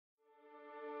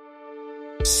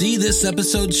See this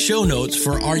episode's show notes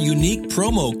for our unique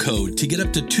promo code to get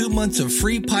up to 2 months of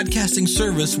free podcasting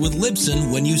service with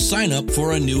Libsyn when you sign up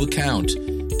for a new account.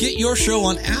 Get your show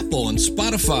on Apple and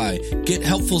Spotify, get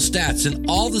helpful stats, and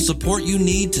all the support you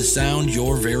need to sound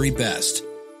your very best.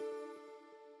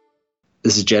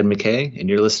 This is Jed McKay, and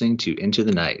you're listening to Into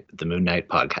the Night, the Moon Knight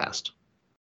podcast.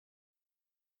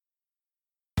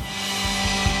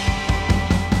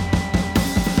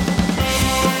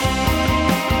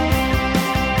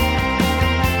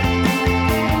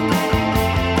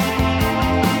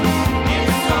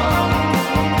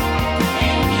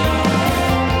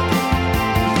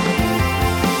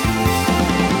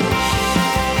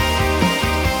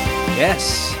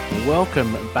 Yes,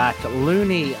 welcome back,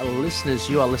 Looney listeners.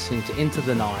 You are listening to Into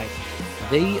the Night,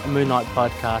 the Moon Knight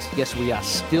podcast. Yes, we are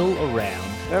still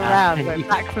around. We're around. We're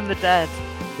back from the dead.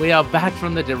 We are back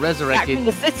from the dead, resurrected. Back from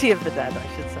the city of the dead, I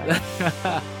should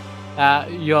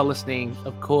say. You're listening,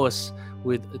 of course,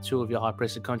 with two of your high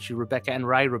priests of country, Rebecca and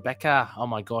Ray. Rebecca, oh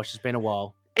my gosh, it's been a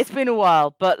while. It's been a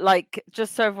while, but like,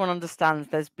 just so everyone understands,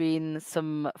 there's been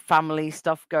some family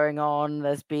stuff going on.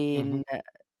 There's been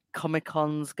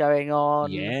Comic-Cons going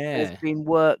on. There's been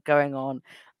work going on.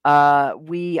 I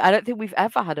don't think we've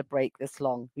ever had a break this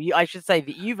long. I should say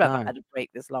that you've ever had a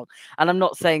break this long. And I'm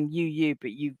not saying you,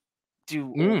 but you do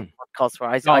all podcasts where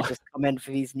I just come in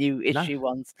for these new issue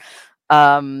ones.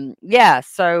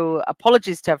 So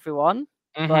apologies to everyone,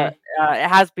 but it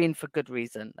has been for good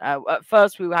reason. At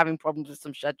first we were having problems with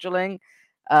some scheduling.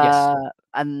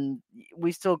 And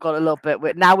we still got a little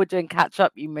bit. Now we're doing catch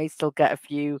up. You may still get a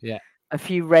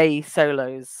few Ray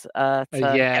solos to get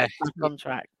back on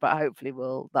track, but hopefully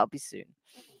that'll be soon.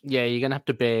 Yeah, you're gonna have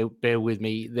to bear with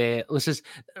me there. Listen,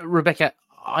 Rebecca,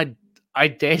 I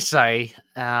dare say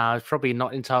it's probably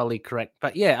not entirely correct,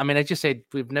 but yeah, I mean, I just said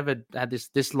we've never had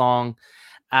this long.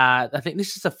 I think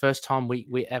this is the first time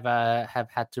we ever have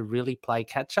had to really play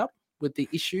catch up with the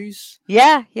issues.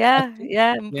 I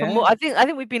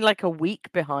think we've been like a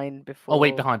week behind before. A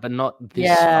week behind, but not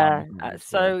this time.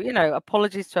 So,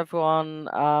 apologies to everyone.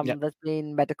 There's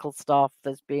been medical stuff,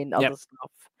 there's been other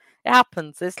stuff. It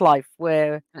happens. It's life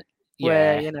where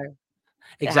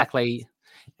exactly.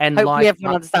 And hopefully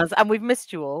everyone understands. And we've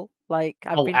missed you all. Like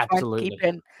I've been absolutely.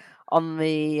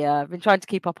 trying to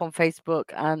keep up on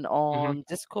Facebook and on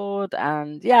Discord,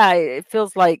 and it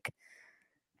feels like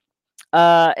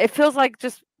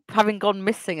just having gone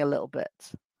missing a little bit,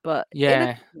 but in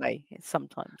a good way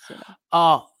sometimes.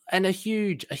 Oh, and a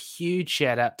huge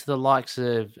shout out to the likes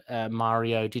of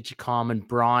Mario, Digicom, and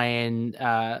Brian,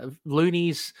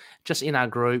 Loonies, just in our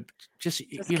group, just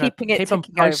keep on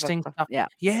posting stuff.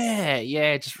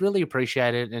 Just really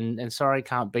appreciate it, and sorry I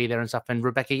can't be there and stuff. And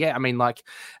Rebecca, I mean, like,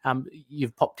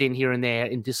 you've popped in here and there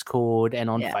in Discord and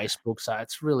on Facebook, so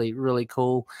it's really, really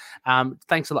cool.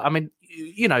 Thanks a lot. I mean,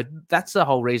 that's the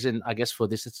whole reason, I guess, for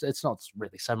this. It's not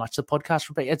really so much the podcast,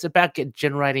 Rebecca. It's about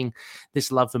generating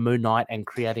this love for Moon Knight and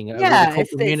creating a really cool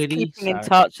community. It's keeping in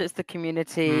touch. It's the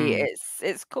community.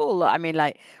 It's cool. I mean,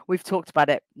 like, we've talked about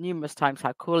it numerous times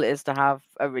how cool it is to have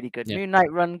a really good Moon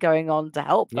Knight run going on to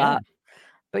help that.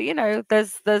 But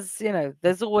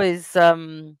there's always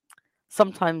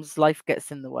sometimes life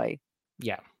gets in the way.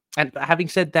 Yeah. And having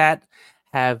said that,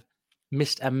 have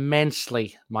missed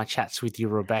immensely my chats with you,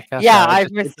 Rebecca. Yeah,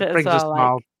 I've missed it as well. Brings a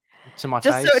smile to my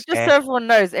face. So everyone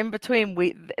knows, in between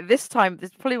this time,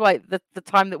 it's probably like the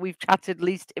time that we've chatted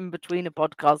least in between a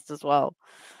podcast as well.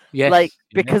 Yes. Like,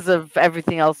 because of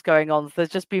everything else going on. So there's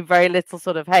just been very little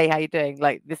sort of, hey, how you doing?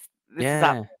 Like this is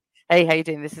happening. Hey, how you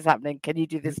doing? This is happening. Can you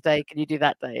do this day? Can you do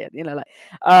that day?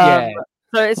 And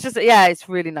so it's just, it's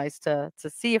really nice to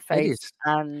see your face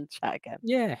and chat again.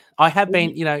 Yeah, I have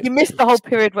been, You missed the whole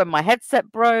period when my headset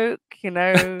broke,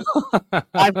 I've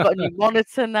got a new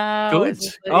monitor now. Good.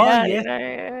 Just,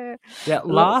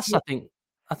 last, I think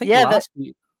last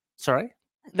week. Sorry?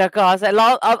 No, guys,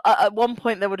 at one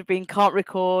point there would have been can't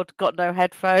record, got no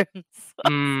headphones.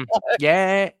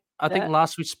 I think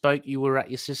last we spoke, you were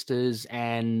at your sister's,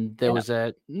 and there was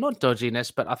a not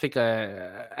dodginess, but I think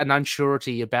an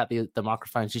unsurety about the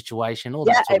microphone situation, all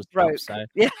that sort of broke. Stuff.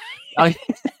 So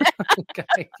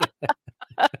okay.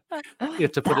 You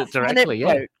have to put it directly.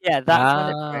 That's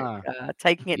when it broke.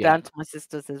 Taking it down to my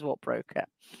sister's is what broke it.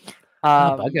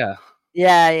 Bugger.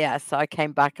 Yeah. So I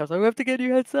came back. I was like, we have to get a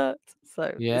new headset.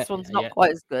 So this one's not quite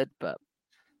as good, but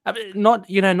I mean, not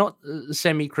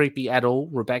semi creepy at all,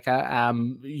 Rebecca.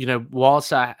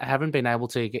 Whilst I haven't been able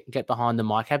to get behind the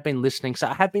mic, I've been listening. So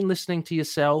I have been listening to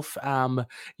yourself.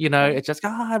 It's just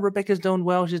Rebecca's doing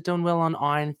well. She's doing well on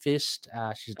Iron Fist.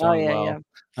 She's doing well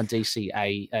on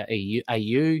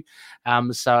DCAU.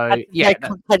 So very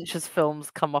contentious films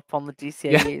come up on the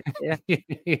DCAU. Yeah,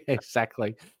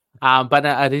 exactly. But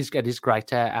it is great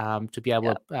to be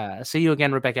able to see you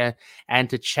again, Rebecca, and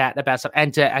to chat about stuff,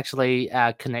 and to actually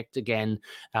connect again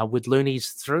with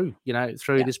Loonies through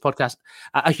this podcast.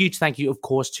 A huge thank you, of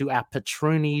course, to our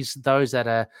patroonies, those that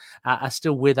are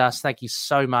still with us. Thank you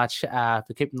so much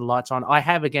for keeping the lights on. I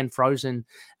have again frozen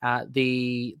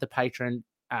the patron.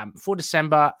 For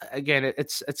December, again,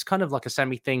 it's kind of like a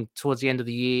semi thing towards the end of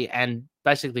the year, and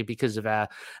basically because of our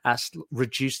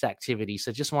reduced activity.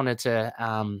 So just wanted to,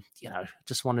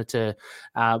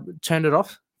 turn it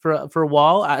off for a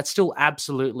while. It's still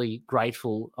absolutely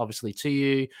grateful, obviously, to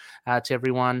you, to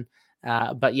everyone.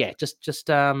 But yeah, just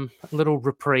a little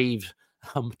reprieve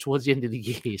towards the end of the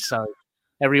year. So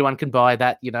everyone can buy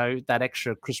that, that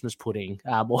extra Christmas pudding,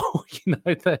 or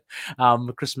the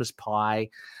Christmas pie.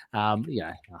 I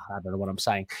don't know what I'm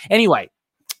saying. Anyway,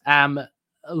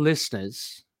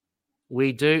 listeners,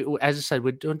 we do, as I said,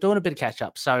 we're doing a bit of catch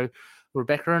up. So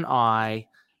Rebecca and I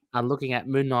are looking at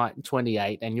Moon Knight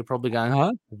 28, and you're probably going,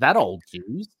 "Huh, that old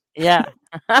news?" Yeah.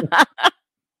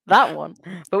 That one,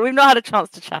 but we've not had a chance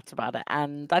to chat about it,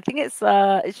 and I think it's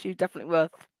issue definitely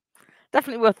worth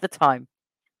the time.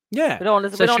 Yeah, we don't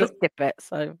want to skip it.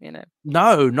 So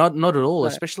no, not at all. No.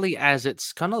 Especially as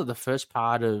it's kind of the first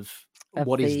part of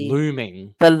what is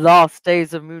looming, the last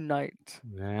days of Moon Knight.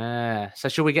 Yeah. So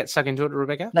should we get stuck into it,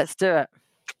 Rebecca? Let's do it.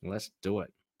 Let's do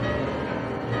it.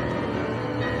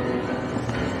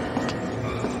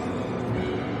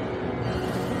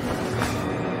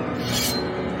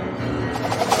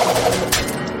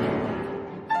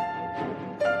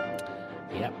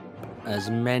 As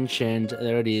mentioned,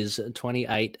 there it is,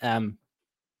 28.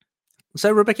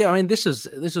 So Rebecca, I mean, this is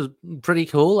pretty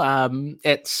cool.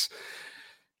 It's,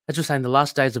 as you're saying, the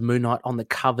last days of Moon Knight on the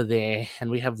cover there,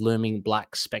 and we have looming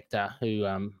Black Spectre,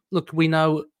 who look, we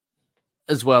know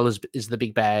as well as is the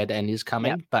big bad and is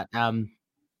coming, but no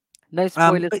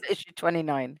spoilers. Issue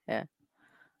 29.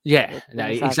 Yeah, no,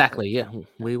 exactly. Yeah,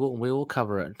 we will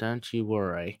cover it. Don't you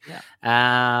worry.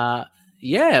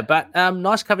 But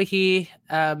nice cover here,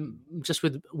 just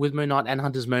with Moon Knight and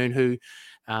Hunter's Moon, who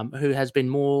has been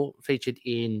more featured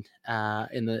in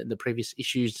the previous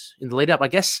issues in the lead up. I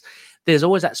guess there's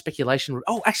always that speculation.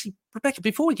 Oh, actually, Rebecca,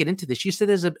 before we get into this, you said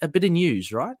there's a bit of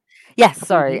news, right? Yes,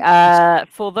 sorry.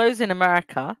 For those in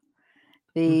America,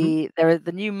 the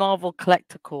new Marvel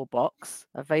Collector Core box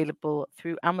available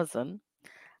through Amazon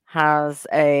has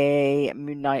a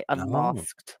Moon Knight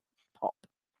unmasked pop.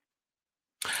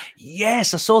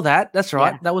 Yes, I saw that. That's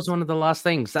right. Yeah. That was one of the last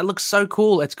things. That looks so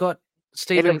cool. It's got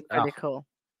Stephen. It looks really cool.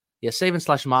 Yeah,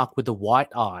 Stephen/Mark with the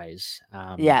white eyes.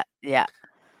 Yeah. It's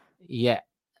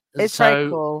so very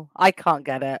cool. I can't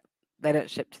get it. They don't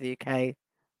ship to the UK.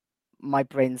 My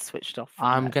brain's switched off.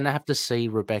 I'm going to have to see,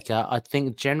 Rebecca. I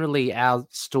think generally our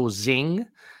store Zing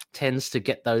tends to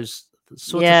get those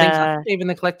sorts of things, even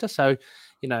the collector. So,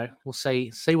 we'll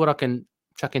see what I can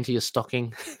chuck into your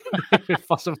stocking if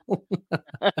possible.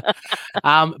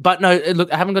 But no,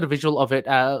 look, I haven't got a visual of it.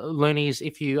 Loonies,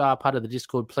 if you are part of the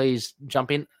Discord, please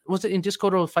jump in. Was it in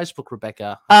Discord or Facebook,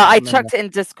 Rebecca? I chucked it in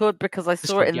Discord because I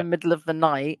saw it in the middle of the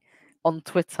night on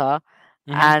Twitter.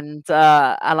 And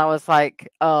I was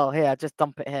like, oh, here, just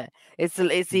dump it here.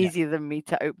 It's easier than me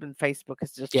to open Facebook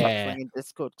as to just chuck something in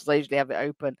Discord, because I usually have it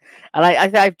open. And I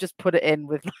think I've just put it in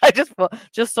with, I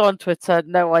just saw on Twitter,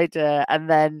 no idea. And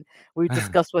then we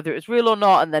discussed whether it was real or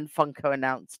not, and then Funko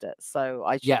announced it. So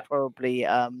I should probably,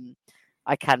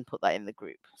 I can put that in the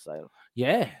group. So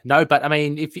no, but I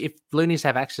mean, if Loonies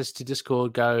have access to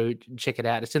Discord, go check it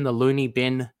out. It's in the Looney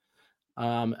Bin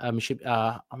from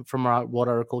our What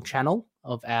Oracle channel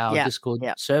of our Discord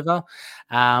server.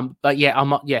 But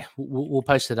we'll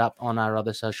post it up on our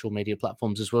other social media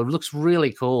platforms as well. It looks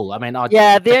really cool. I mean,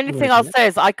 the only thing I'll say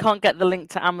is I can't get the link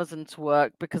to Amazon to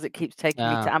work because it keeps taking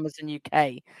me to Amazon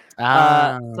UK.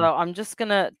 So I'm just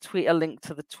gonna tweet a link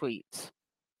to the tweet.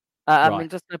 I'm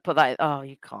just gonna put that.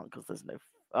 You can't, because there's no.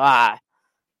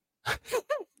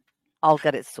 I'll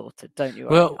get it sorted. Don't you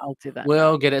worry. I'll do that.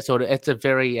 We'll get it sorted. It's a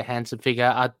very handsome figure.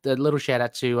 A little shout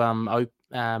out to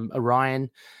Orion.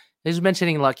 He's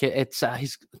mentioning like it's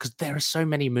because there are so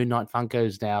many Moon Knight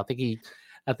Funkos now. I think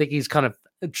he's kind of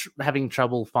having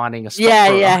trouble finding a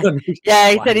spot.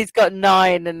 He said he's got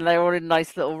 9 and they're all in a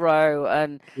nice little row.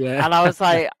 And I was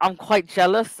like, I'm quite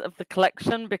jealous of the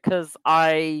collection because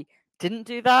I didn't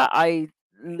do that. I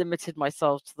limited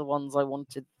myself to the ones I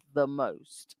wanted the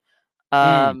most.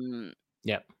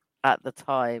 Yep. At the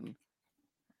time.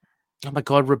 Oh my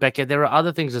God, Rebecca, there are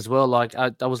other things as well. Like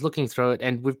I was looking through it,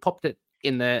 and we've popped it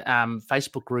in the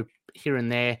Facebook group here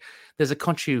and there. There's a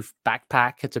Conchu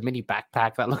backpack. It's a mini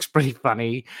backpack that looks pretty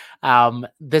funny.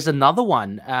 There's another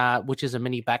one, which is a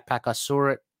mini backpack. I saw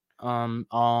it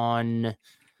on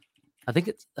I think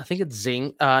it's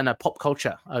Zing, no, Pop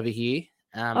Culture over here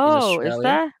in Australia. Is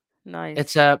there? Nice.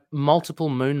 It's a multiple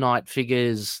Moon Knight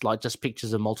figures, like just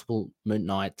pictures of multiple Moon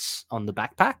Knights on the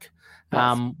backpack.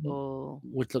 Cool.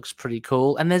 Which looks pretty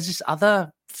cool. And there's this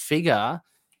other figure.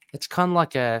 It's kind of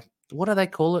like what do they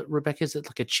call it, Rebecca? Is it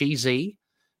like a cheesy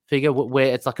figure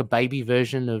where it's like a baby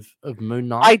version of Moon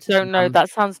Knight? I don't know. That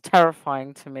sounds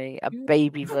terrifying to me. A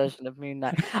baby version of Moon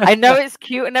Knight. I know it's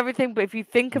cute and everything, but if you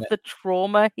think of the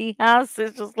trauma he has,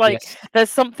 it's just like there's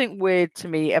something weird to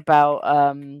me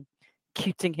about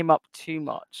cuting him up too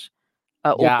much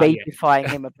or babyfying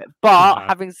him a bit. But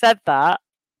having said that,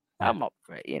 I'm up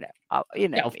for it, Yeah,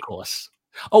 of course.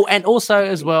 Oh, and also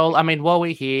as well, I mean, while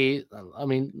we're here,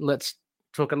 let's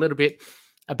talk a little bit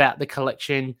about the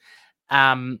collection.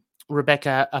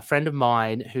 Rebecca, a friend of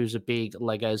mine who's a big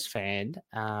Legos fan,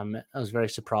 it was very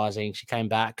surprising. She came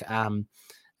back,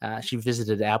 she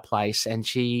visited our place, and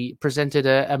she presented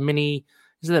a mini.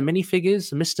 Is it the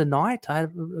minifigures, Mr. Knight?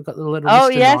 I've got the little. Oh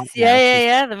Mr. yes, Knight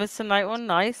yeah, the Mr. Knight one,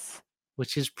 nice.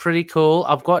 Which is pretty cool.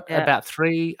 I've got about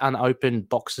 3 unopened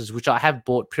boxes, which I have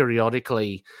bought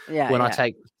periodically when I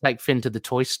take Finn to the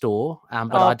toy store.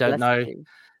 But I don't know.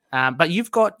 But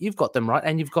you've got them, right?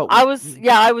 And you've got. I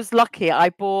was lucky. I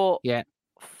bought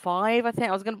 5. I think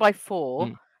I was going to buy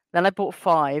 4. Then I bought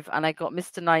 5, and I got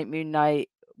Mr. Knight, Moon Knight,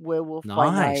 Werewolf by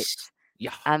Night,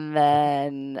 and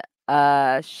then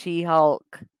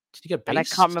She-Hulk. Did you get Beast? And I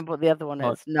can't remember what the other one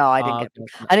is. No, I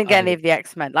didn't get any of the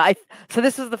X-Men. So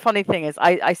this was the funny thing is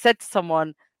I said to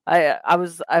someone, I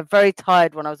was very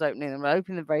tired when I was opening them. I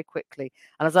opened them very quickly,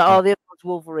 and I was like, oh, the other one's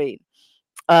Wolverine.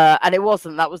 And it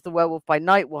wasn't. That was the Werewolf by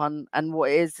Night one. And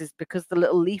what it is because the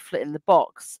little leaflet in the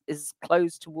box is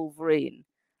closed to Wolverine.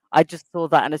 I just saw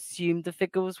that and assumed the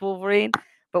figure was Wolverine.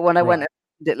 But when I went and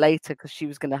opened it later, because she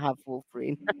was going to have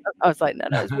Wolverine, I was like, no,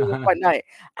 it's Werewolf by Night,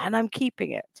 and I'm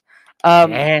keeping it.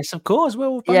 Yes, of course.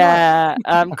 Well, because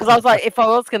I was like, if I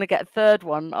was going to get a third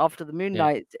one after the Moon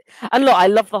Knight, and look, I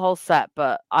love the whole set,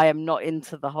 but I am not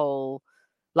into the whole.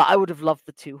 Like, I would have loved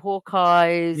the 2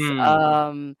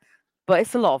 Hawkeyes, but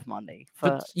it's a lot of money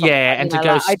for. And to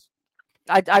go.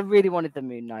 I really wanted the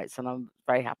Moon Knights, and I'm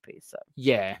very happy. So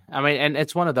I mean, and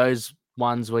it's one of those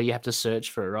ones where you have to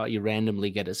search for it, right? You randomly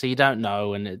get it, so you don't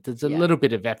know, and there's a little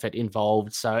bit of effort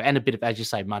involved. So, and a bit of, as you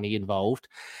say, money involved.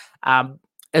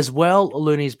 As well,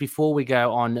 Loonies, before we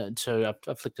go on to,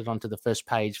 I've flicked it onto the first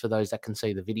page for those that can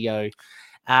see the video.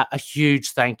 A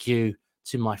huge thank you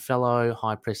to my fellow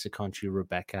High Priestess of Conchu,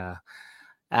 Rebecca.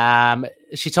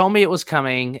 She told me it was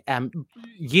coming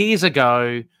years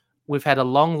ago. We've had a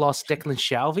long lost Declan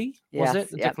Shalvey. Was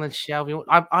it Declan Shalvey?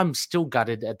 I'm still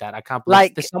gutted at that. I can't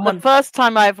believe there's someone. The first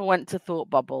time I ever went to Thought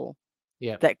Bubble,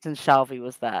 Declan Shalvey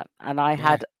was there, and I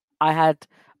had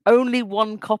only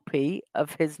 1 copy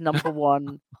of his number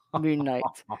 1 Moon Knight,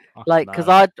 because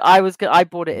I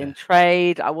bought it in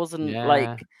trade. I wasn't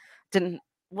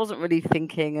wasn't really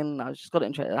thinking, and I just got it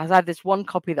in trade. I had this 1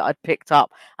 copy that I'd picked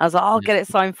up. I was like, I'll get it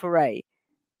signed for Ray,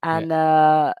 and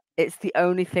it's the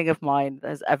only thing of mine that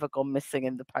has ever gone missing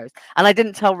in the post. And I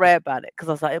didn't tell Ray about it because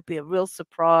I was like, it'll be a real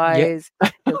surprise.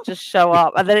 He'll just show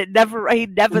up. And then he never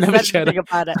said anything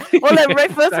about it. Well, Ray,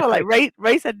 first of all,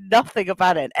 Ray said nothing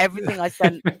about it. And everything I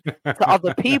sent to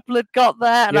other people had got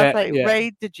there. And I was like,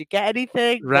 Ray, did you get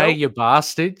anything? Ray, nope. You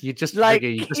bastard. You just took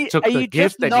the gift. Are you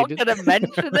just not going to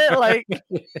mention it?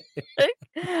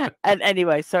 And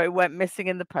anyway, so it went missing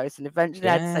in the post. And eventually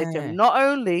I had to say to him, not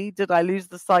only did I lose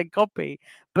the signed copy,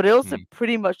 but I also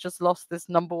pretty much just lost this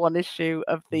number 1 issue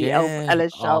of the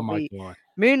Ellis Shelby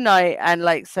Moon Knight.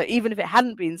 And so even if it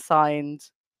hadn't been signed,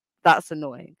 that's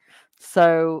annoying.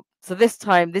 So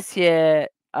this year,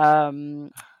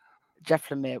 Jeff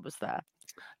Lemire was there.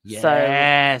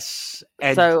 Yes.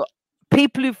 So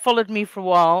people who followed me for a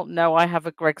while know I have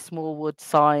a Greg Smallwood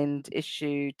signed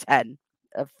issue 10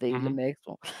 of the Lemire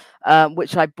one,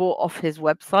 which I bought off his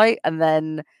website, and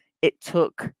then it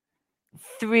took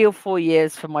 3 or 4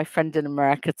 years for my friend in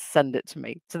America to send it to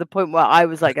me, to the point where I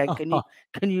was like,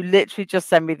 can you literally just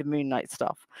send me the Moon Knight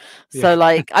stuff? So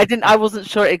I wasn't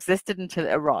sure it existed until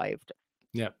it arrived.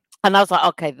 And I was like,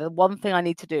 okay, the one thing I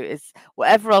need to do is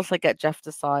whatever else I get Jeff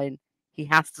to sign, he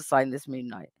has to sign this Moon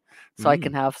Knight so I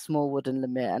can have Smallwood and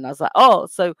Lemire. And I was like,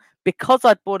 so because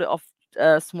I'd bought it off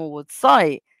Smallwood's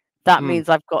site, that means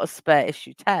I've got a spare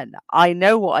issue 10. I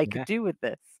know what I could do with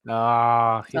this.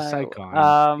 Oh, you're so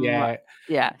kind. Yeah.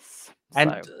 Yes.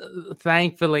 And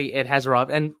thankfully it has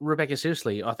arrived. And Rebecca,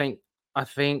 seriously, I think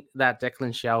that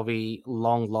Declan Shalvey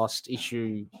long lost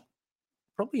issue,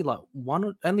 probably like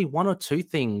only one or two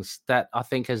things that I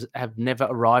think have never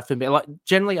arrived for me. Like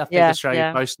generally, I think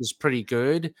Australia Post is pretty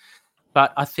good,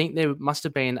 but I think there must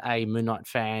have been a Moon Knight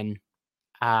fan.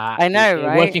 I know,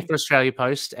 right? Working for Australia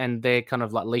Post, and they're kind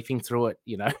of like leafing through it,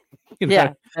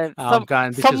 Yeah.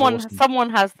 Awesome. Someone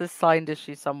has this signed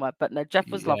issue somewhere, but no, Jeff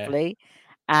was lovely,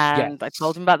 and I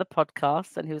told him about the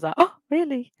podcast, and he was like, "Oh,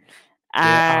 really?"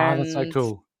 And that's so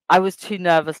cool. I was too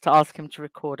nervous to ask him to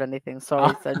record anything.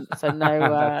 Sorry, so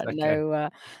no, no.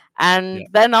 And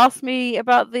then asked me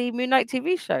about the Moon Knight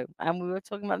TV show, and we were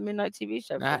talking about the Moon Knight TV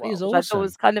show. That for a while, is awesome. which I thought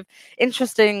was kind of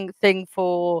interesting thing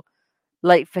for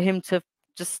him to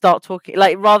just start talking,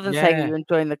 like rather than saying you're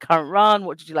enjoying the current run,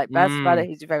 what did you like best about it,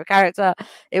 who's your favorite character,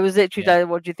 it was literally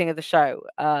what do you think of the show.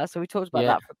 So we talked about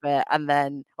that for a bit, and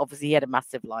then obviously he had a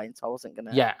massive line, so I wasn't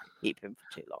gonna keep him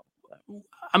for too long.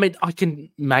 I mean, I can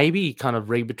maybe kind of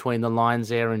read between the lines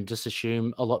there and just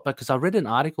assume a lot, because I read an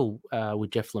article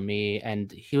with Jeff Lemire,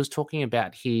 and he was talking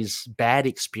about his bad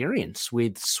experience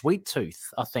with Sweet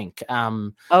Tooth, I think.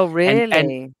 Oh,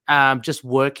 really? And just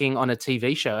working on a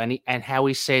TV show, and how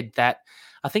he said that,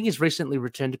 I think he's recently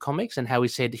returned to comics, and how he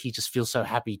said he just feels so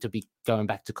happy to be going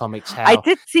back to comics. I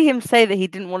did see him say that he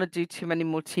didn't want to do too many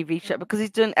more TV shows because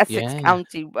he's doing Essex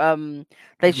County.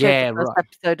 They showed the first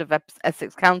episode of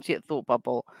Essex County at Thought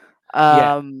Bubble.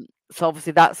 So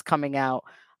obviously that's coming out.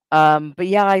 But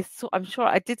yeah, I'm sure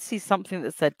I did see something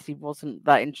that said he wasn't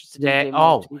that interested in doing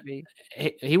more TV.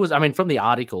 He was, I mean, from the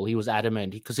article, he was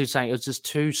adamant, because he was saying it was just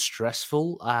too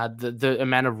stressful. The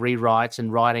amount of rewrites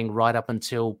and writing right up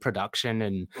until production,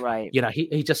 and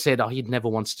he just said, he never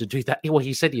wants to do that. Well,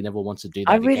 he said he never wants to do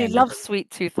that. I really love Sweet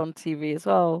Tooth on TV as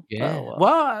well. Yeah,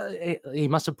 well, he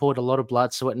must have poured a lot of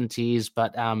blood, sweat, and tears,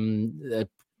 but it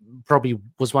probably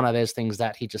was one of those things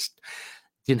that he just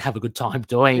didn't have a good time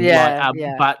doing.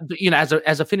 But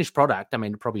as a finished product, I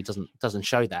mean, it probably doesn't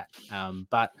show that.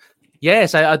 But yeah,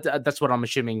 so that's what I'm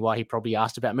assuming why he probably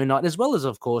asked about Moon Knight, as well as,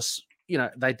 of course,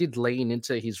 they did lean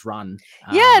into his run.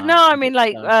 I mean,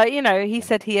 he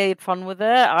said he had fun with it.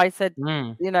 I said,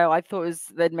 I thought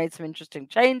they'd made some interesting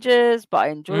changes, but I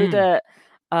enjoyed it.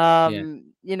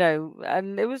 And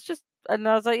it was just, and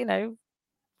I was like,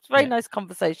 it's a very nice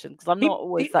conversation, because I'm not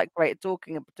always that great at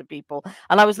talking to people,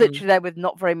 and I was literally there with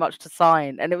not very much to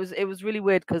sign, and it was really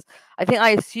weird, because I think I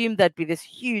assumed there'd be this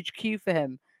huge queue for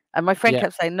him, and my friend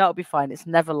kept saying, "No, it'll be fine. It's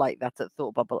never like that at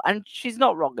Thought Bubble," and she's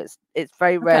not wrong. It's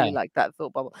very rarely like that at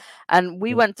Thought Bubble. And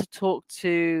we went to talk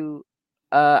to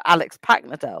Alex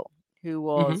Packnadell, who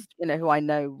was who I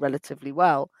know relatively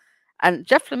well. And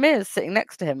Jeff Lemire is sitting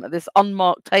next to him at this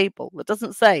unmarked table that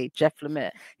doesn't say Jeff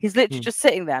Lemire. He's literally just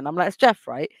sitting there, and I'm like, "It's Jeff,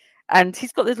 right?" And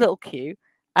he's got this little queue,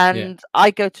 and I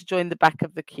go to join the back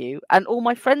of the queue, and all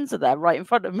my friends are there right in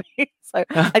front of me. So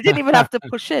I didn't even have to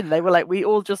push in. They were like, we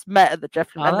all just met at the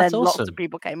Jeff Lemire, and then lots of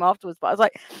people came afterwards. But I was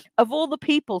like, of all the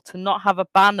people to not have a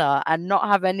banner and not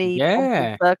have any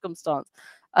circumstance.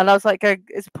 And I was like,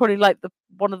 it's probably like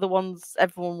one of the ones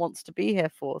everyone wants to be here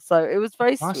for. So it was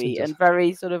very sweet and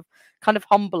very sort of kind of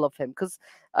humble of him, because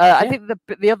I think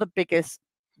the other biggest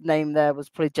name there was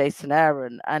probably Jason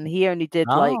Aaron, and he only did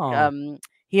time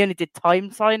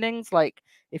signings, like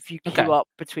if you queue up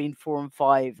between 4 and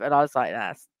 5, and I was like,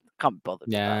 can't bother.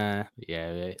 Yeah.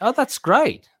 Oh, that's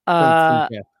great. And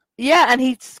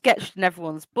he sketched in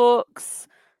everyone's books.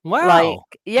 Wow.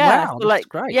 That's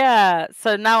great. Yeah.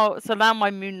 So now my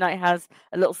Moon Knight has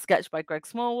a little sketch by Greg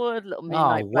Smallwood, little Moon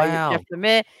Knight by Jeff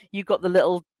Lemire. You got the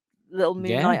little Moon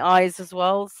Knight eyes as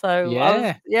well. So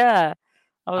I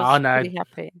was pretty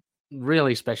happy.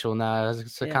 Really special. No,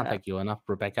 I can't thank you enough,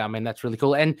 Rebecca. I mean, that's really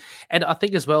cool. And I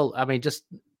think as well, I mean, just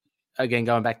again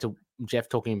going back to Jeff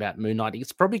talking about Moon Knight,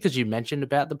 it's probably because you mentioned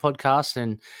about the podcast,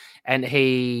 and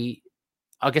he,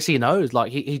 I guess he knows,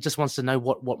 like he just wants to know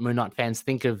what Moon Knight fans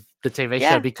think of the TV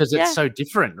show, because it's so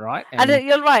different, right? And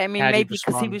you're right. I mean, maybe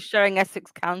because he was showing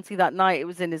Essex County that night, it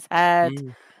was in his head.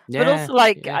 But also,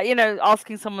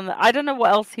 asking someone that I don't know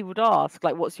what else he would ask,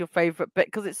 like, what's your favorite bit?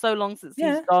 Because it's so long since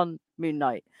he's done Moon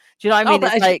Knight. Do you know what I mean?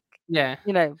 It's like,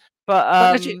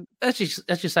 but as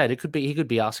you said, he could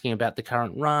be asking about the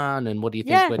current run and what do you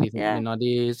think? Where do you think Moon Knight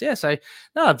is? Yeah, so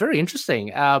no, very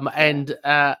interesting. And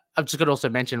I've just got to also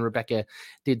mention Rebecca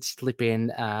did slip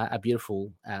in a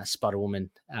beautiful Spider Woman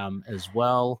as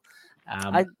well.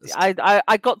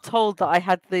 I got told that I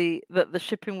had that the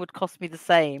shipping would cost me the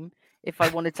same if I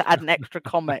wanted to add an extra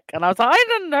comic, and I was like, I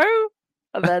don't know.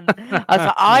 And then I was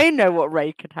like, I know what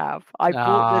Ray could have. I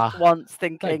bought this once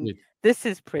thinking this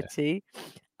is pretty.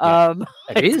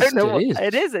 It is. Don't know what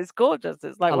it is. It's gorgeous.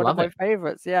 It's like one of my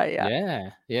favorites.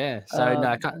 Yeah. So no,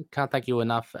 I can't thank you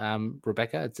enough,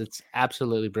 Rebecca. It's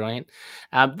absolutely brilliant.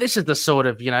 This is the sort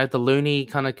of the loony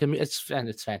kind of it's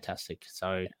fantastic.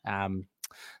 So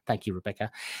thank you,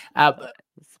 Rebecca.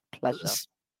 It's a pleasure.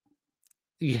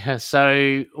 Yeah,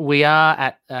 so we are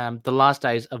at the last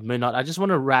days of Moon Knight. I just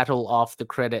want to rattle off the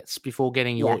credits before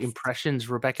getting your impressions,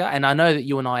 Rebecca. And I know that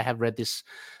you and I have read this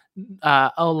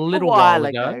a little while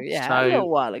ago. Yeah, so a little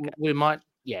while ago. We might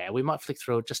flick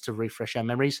through it just to refresh our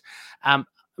memories.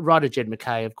 Writer Jed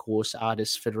MacKay, of course,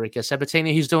 artist Federico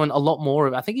Sabatini. He's doing a lot more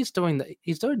of. I think he's doing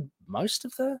most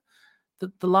of the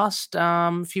last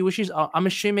few issues. I'm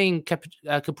assuming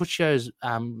Cappuccio's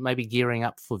maybe gearing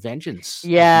up for Vengeance.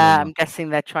 Yeah, I'm guessing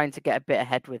they're trying to get a bit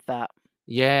ahead with that.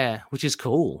 Yeah, which is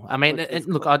cool. I mean,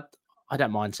 look, I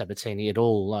don't mind Sabatini at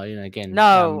all. Again,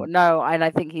 no, and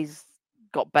I think he's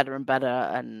got better and better,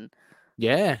 and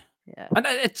and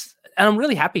I'm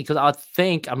really happy because I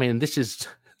think, I mean, this is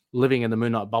living in the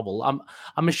Moon Knight bubble.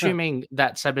 I'm assuming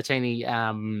that Sabatini,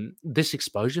 this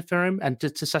exposure for him and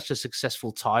to such a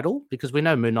successful title, because we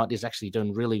know Moon Knight is actually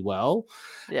doing really well.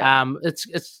 Yeah.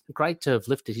 It's great to have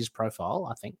lifted his profile,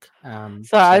 I think.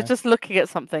 So I was just looking at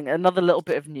something, another little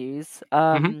bit of news.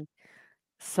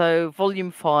 So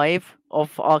volume 5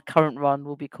 of our current run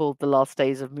will be called The Last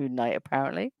Days of Moon Knight,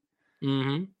 apparently.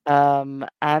 And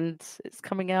it's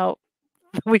coming out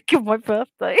the week of my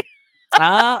birthday.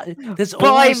 There's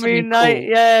always Moon Knight.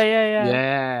 Cool.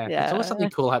 Yeah. There's always something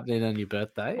cool happening on your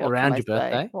birthday, around your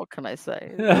birthday. What can I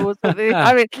say?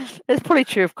 I mean, it's probably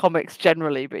true of comics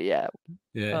generally, but yeah.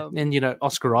 And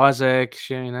Oscar Isaac,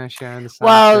 sharing the same.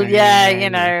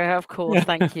 Well, of course.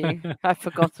 Thank you. I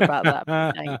forgot about that.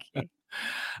 But thank you.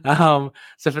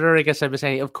 So Federico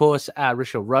Sabatini, of course,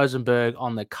 Richard Rosenberg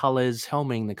on the colors,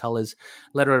 helming the colors,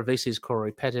 letter of VC's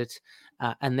Corey Pettit.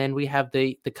 And then we have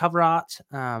the cover art,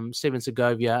 Steven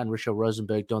Segovia and Richard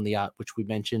Rosenberg doing the art, which we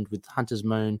mentioned with Hunter's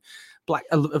Moon,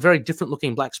 a very different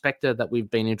looking Black Spectre that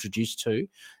we've been introduced to,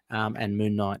 and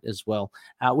Moon Knight as well.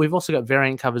 We've also got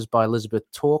variant covers by Elizabeth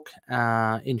Tork,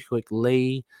 Inhuik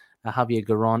Lee, Javier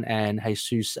Garon, and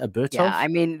Jesus Bertov. Yeah, I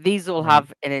mean, these all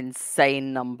have an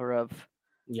insane number of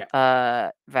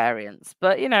variants,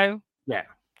 but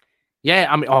Yeah,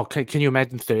 I mean, can you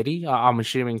imagine 30? I'm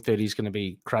assuming 30 is going to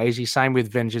be crazy. Same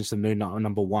with Vengeance and Moon Knight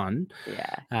number 1.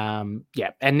 Yeah.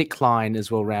 And Nick Klein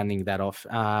as well, rounding that off,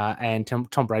 and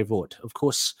Tom Brevoort, of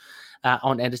course,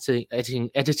 on editing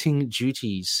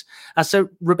duties. So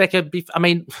Rebecca,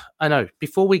 I know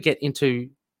before we get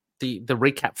into the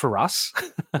recap for us,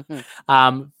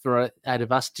 for out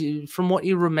of us, from what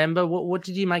you remember, what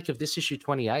did you make of this issue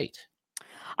 28?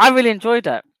 I really enjoyed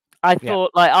it. I thought,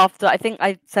 after, I think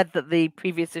I said that the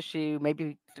previous issue,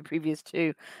 maybe the previous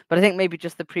 2, but I think maybe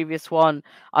just the previous one,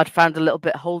 I'd found a little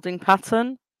bit holding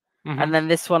pattern, and then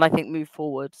this one I think moved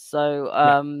forward.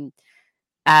 So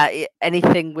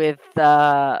anything with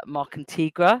Mark and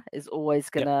Tigra is always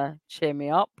gonna cheer me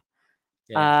up.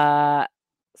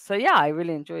 So I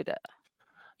really enjoyed it.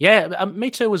 Yeah, me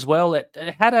too as well. It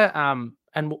had a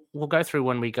and we'll go through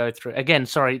when we go through again.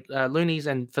 Sorry, loonies,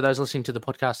 and for those listening to the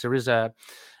podcast, there is a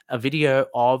video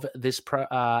of this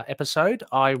episode.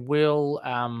 I will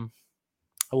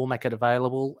make it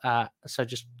available. So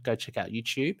just go check out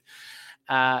YouTube,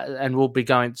 and we'll be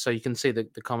going so you can see the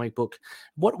comic book.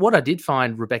 What I did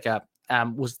find, Rebecca,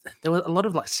 was there were a lot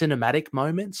of cinematic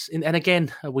moments, and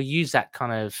again we use that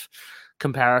kind of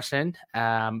comparison.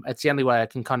 It's the only way I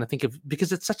can kind of think of,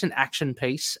 because it's such an action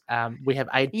piece. We have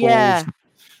 8 balls.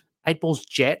 8 Ball's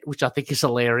Jet, which I think is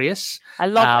hilarious. I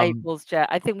love 8 Ball's Jet.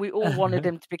 I think we all wanted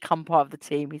him to become part of the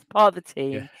team. He's part of the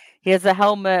team. Yeah. He has a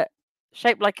helmet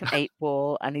shaped like an 8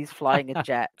 ball, and he's flying a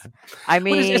jet. I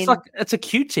mean, it's a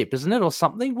Q-tip, isn't it, or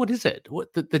something? What is it?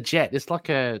 What the jet? It's like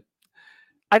a.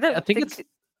 I think it's.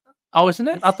 Oh, isn't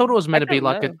it? I thought it was meant to be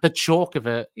like the chalk of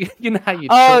a. You know how you.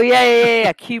 Oh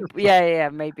yeah. Cube. Yeah.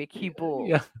 Maybe a cue ball.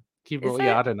 Yeah.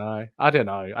 Yeah, I don't know. I don't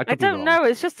know.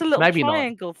 It's just a little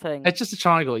triangle thing. It's just a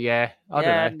triangle. Yeah, I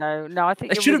don't know. No. I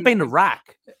think it should have been a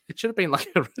rack. It should have been like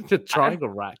a triangle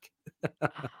rack.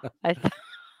 I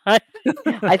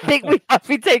think we have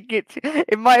to take it.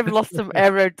 It might have lost some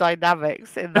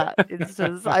aerodynamics in that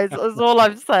instance. That's all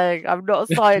I'm saying. I'm not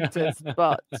a scientist,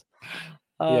 but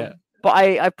But I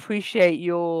appreciate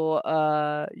your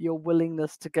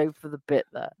willingness to go for the bit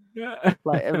there. Yeah.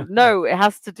 No, it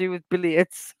has to do with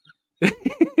billiards.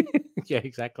 Yeah,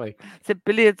 exactly. Is it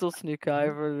billiards or snooker? I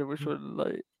don't know which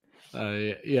one.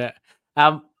 Yeah.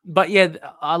 But yeah,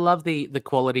 I love the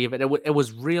quality of it. It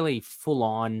was really full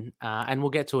on, and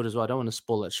we'll get to it as well. I don't want to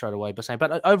spoil it straight away by saying,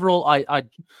 but overall, I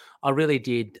really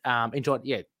did enjoy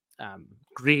it. Yeah,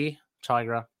 Greer,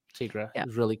 Tigra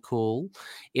is really cool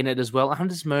in it as well.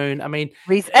 Hunter's Moon. I mean,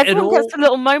 everyone gets a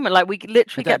little moment. Like we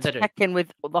literally get to check in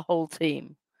with the whole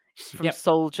team from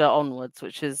Soldier onwards,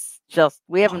 which is just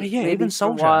we haven't really even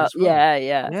Soldier as well.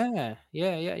 Yeah.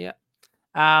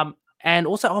 And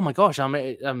also, oh my gosh,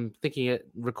 I'm thinking,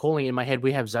 recalling in my head,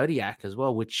 we have Zodiac as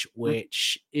well, which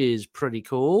is pretty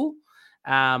cool.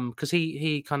 Because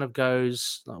he kind of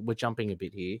goes. We're jumping a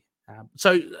bit here.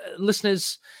 So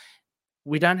listeners,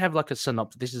 we don't have like a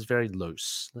synopsis. This is very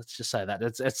loose. Let's just say that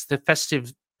it's the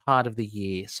festive part of the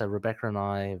year. So Rebecca and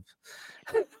I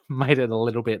have made it a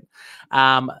little bit,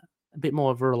 a bit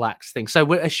more of a relaxed thing. So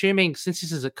we're assuming, since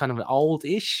this is a kind of an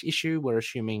old-ish issue, we're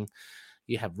assuming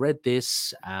you have read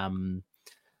this.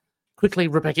 Quickly,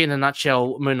 Rebecca, in a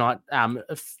nutshell, Moon Knight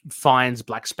finds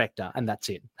Black Spectre, and that's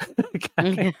it.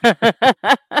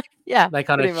 Yeah, they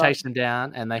kind of chase him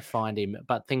down and they find him,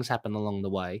 but things happen along the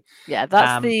way. Yeah,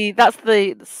 that's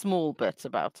the small bit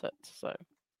about it. So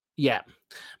yeah,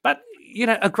 but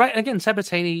a great, again,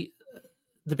 Sabatini,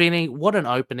 the beginning, what an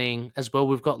opening as well.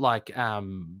 We've got like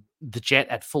the jet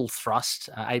at full thrust,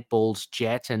 8-Ball's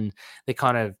jet, and they're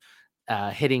kind of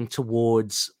heading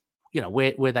towards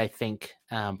where they think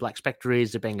Black Spectre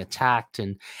is. They're being attacked,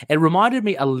 and it reminded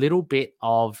me a little bit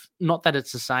of, not that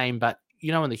it's the same, but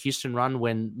in the Houston run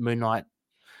when Moon Knight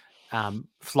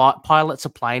pilots a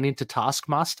plane into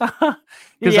Taskmaster,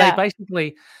 because they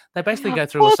basically go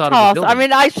through a side of the building. I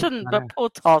mean, I shouldn't, but poor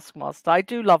Taskmaster. I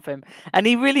do love him, and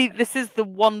he really. This is the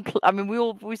one. I mean,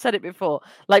 we said it before.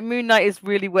 Like Moon Knight is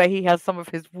really where he has some of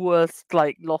his worst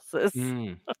losses.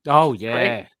 Oh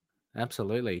yeah,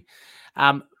 absolutely.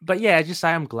 But yeah, I just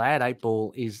say I'm glad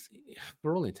 8-Ball is,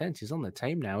 for all intents, he's on the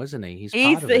team now, isn't he? He's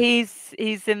part of it.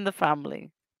 He's in the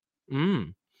family.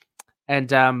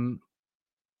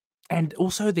 And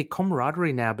also the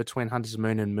camaraderie now between Hunter's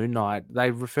Moon and Moon Knight.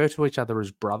 They refer to each other as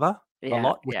brother a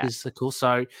lot, which is cool.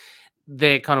 So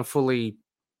they're kind of fully,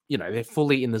 they're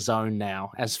fully in the zone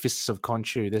now as Fists of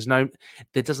Khonshu.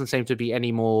 There doesn't seem to be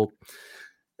any more,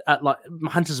 like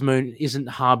Hunter's Moon isn't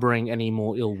harboring any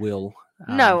more ill will.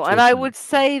 No, and I would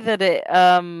say that it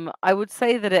happened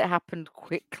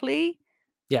quickly.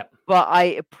 Yeah. But I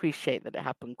appreciate that it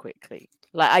happened quickly.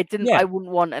 Like I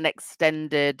wouldn't want an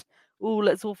extended,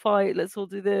 let's all fight, let's all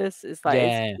do this. It's like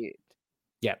it's cute.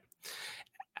 Yeah.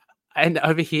 And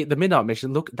over here, the Midnight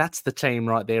Mission, look, that's the team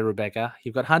right there, Rebecca.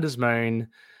 You've got Hunter's Moon,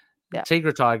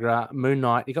 Tigra, Moon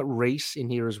Knight, you've got Reese in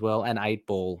here as well, and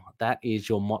 8-Ball. That is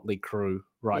your motley crew,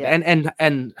 right? Yeah.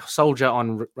 And Soldier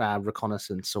on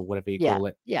reconnaissance, or whatever you call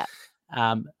it. Yeah.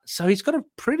 So he's got a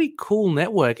pretty cool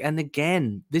network. And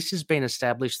again, this has been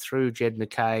established through Jed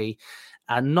MacKay.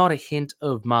 Not a hint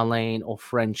of Marlene or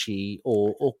Frenchie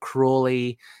or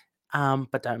Crawley,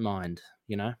 but don't mind,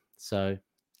 So,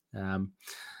 I know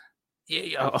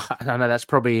that's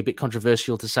probably a bit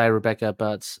controversial to say, Rebecca,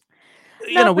 but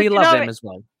we love them as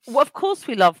well. Well, of course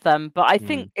we love them, but I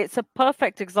think it's a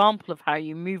perfect example of how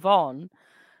you move on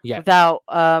without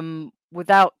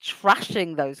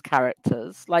trashing those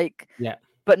characters,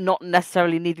 but not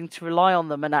necessarily needing to rely on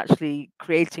them and actually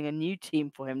creating a new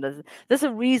team for him. There's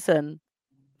a reason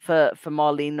for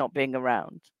Marlene not being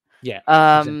around.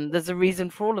 Exactly. There's a reason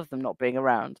for all of them not being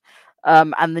around.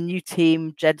 And the new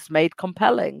team Jed's made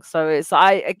compelling. So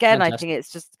I think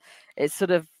it's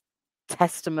sort of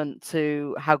testament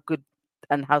to how good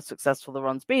and how successful the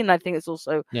run's been. I think it's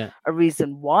also a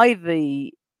reason why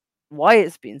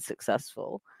it's been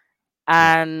successful.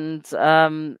 And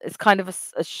it's kind of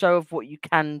a show of what you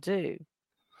can do.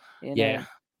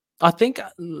 I think,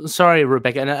 sorry,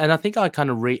 Rebecca, and I think I kind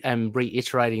of am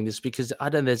reiterating this because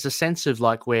there's a sense of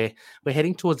like we're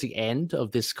heading towards the end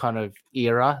of this kind of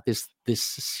era, this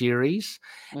series,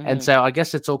 and so I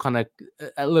guess it's all kind of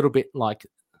a little bit like,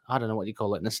 I don't know what you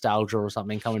call it, nostalgia or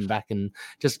something, coming back and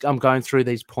just I'm going through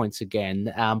these points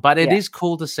again. But it is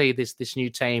cool to see this new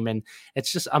team, and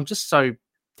I'm just so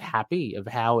happy of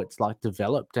how it's like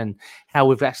developed and how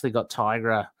we've actually got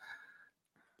Tigra.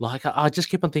 Like, I just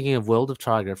keep on thinking of World of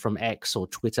Tiger from X or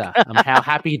Twitter, how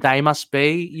happy they must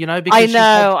be, because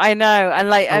I know. And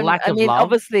like, I mean,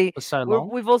 obviously, for so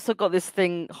long. We've also got this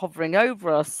thing hovering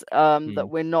over us that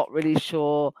we're not really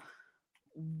sure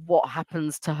what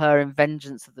happens to her in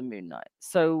Vengeance of the Moon Knight.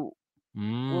 So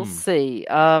we'll see.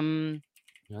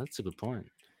 That's a good point.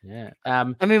 Yeah.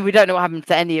 I mean, we don't know what happens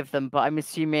to any of them, but I'm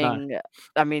assuming. No.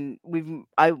 I mean,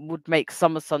 I would make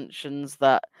some assumptions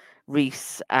that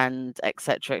Reese and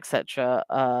etc.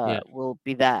 will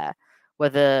be there.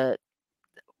 Whether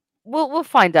we'll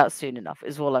find out soon enough.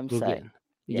 Is all I'm saying.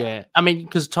 Yeah. I mean,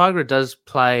 because Tigra does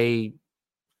play,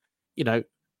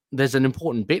 there's an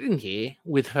important bit in here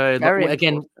with her. Very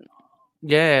again, important.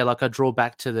 Yeah, like I draw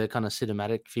back to the kind of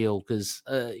cinematic feel because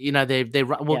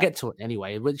we'll get to it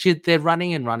anyway. But they're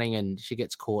running and she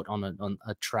gets caught on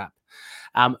a trap.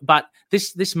 But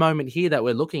this moment here that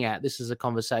we're looking at, this is a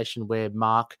conversation where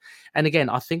Mark, and again,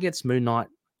 I think it's Moon Knight,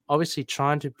 obviously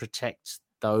trying to protect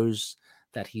those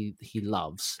that he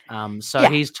loves. So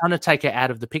he's trying to take her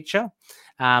out of the picture,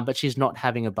 but she's not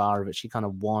having a bar of it. She kind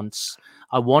of wants,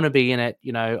 I want to be in it.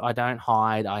 I don't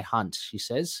hide, I hunt, she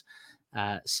says.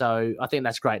 So I think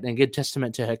that's great and a good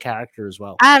testament to her character as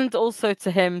well, and also to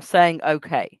him saying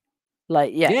okay,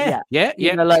 like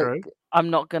true. I'm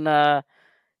not gonna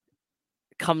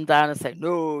come down and say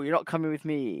no, you're not coming with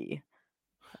me.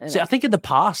 See, I think in the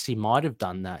past he might have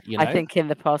done that. I think in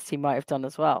the past he might have done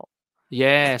as well.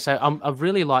 Yeah, so I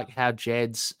really like how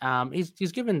Jed's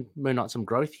he's given Moon Knight some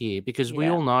growth here because we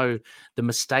all know the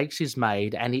mistakes he's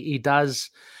made, and he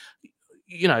does.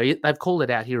 They've called it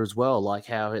out here as well, like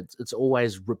how it's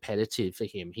always repetitive for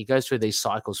him. He goes through these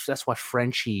cycles. That's why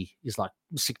Frenchie is like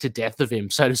sick to death of him,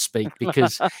 so to speak,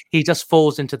 because he just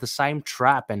falls into the same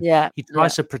trap, and he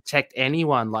tries to protect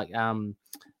anyone, like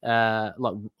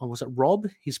was it Rob,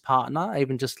 his partner,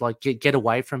 even just like get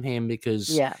away from him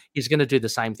because he's going to do the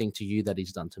same thing to you that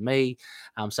he's done to me.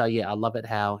 So I love it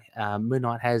how Moon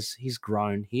Knight he's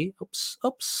grown here.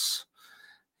 Oops,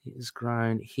 he's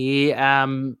grown here.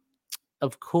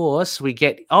 Of course, we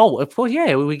get.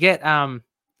 We get.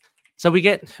 So we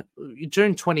get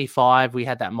June 25. We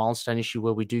had that milestone issue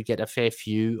where we do get a fair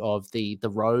few of the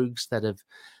rogues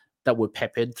that were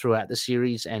peppered throughout the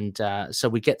series, and so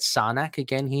we get Sarnak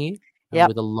again here.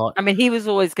 With a lot. I mean, he was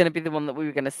always going to be the one that we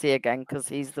were going to see again because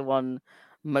he's the one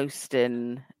most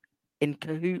in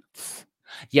cahoots.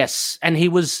 Yes, and he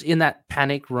was in that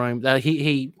panic room.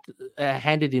 He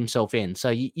handed himself in, so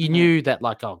you knew that,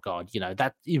 like, oh god,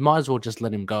 that you might as well just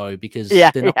let him go because they're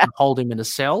not going to hold him in a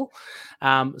cell.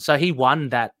 So he won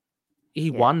that. He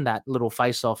won that little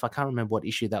face-off. I can't remember what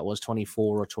issue that was,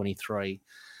 24 or 23.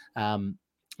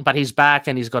 But he's back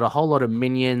and he's got a whole lot of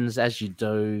minions, as you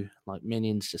do. Like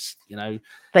minions, just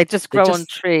they just grow on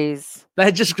trees.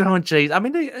 They just grow on trees. I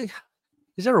mean.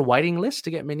 Is there a waiting list to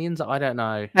get minions? I don't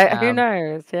know. Who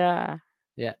knows? Yeah.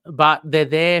 Yeah, but they're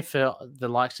there for the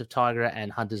likes of Tigra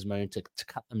and Hunter's Moon to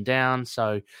cut them down.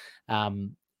 So,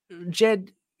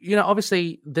 Jed,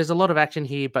 obviously there's a lot of action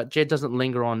here, but Jed doesn't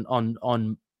linger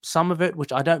on some of it,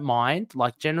 which I don't mind.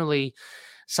 Like generally,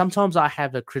 sometimes I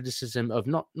have a criticism of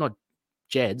not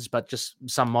Jed's, but just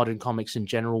some modern comics in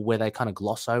general where they kind of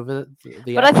gloss over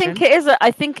the. But action.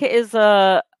 I think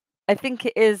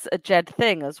it is a Jed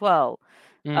thing as well.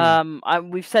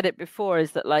 We've said it before,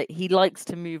 is that like he likes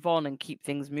to move on and keep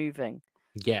things moving.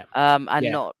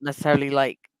 Not necessarily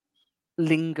like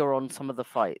linger on some of the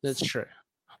fights. That's true.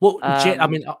 Well, Jed, I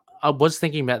mean, I was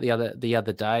thinking about the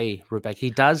other day, Rebecca.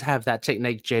 He does have that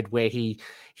technique, Jed, where he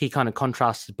kind of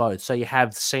contrasted both. So you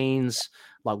have scenes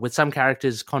like with some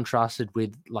characters contrasted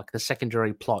with like the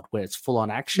secondary plot where it's full on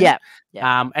action.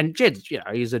 And Jed,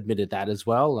 he's admitted that as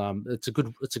well. It's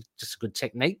just a good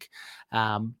technique.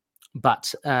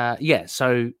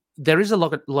 So there is a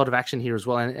lot of action here as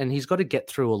well, and he's got to get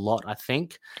through a lot, I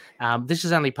think. This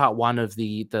is only part one of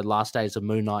the last days of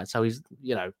Moon Knight, so he's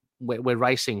we're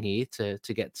racing here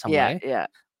to get somewhere.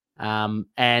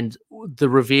 And the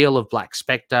reveal of Black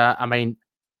Spectre, I mean,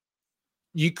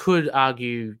 you could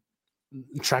argue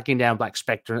tracking down Black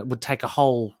Spectre, it would take a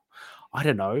whole, I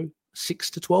don't know,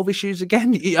 6 to 12 issues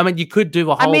again. I mean, you could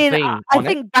do a whole thing. I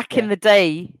think back in the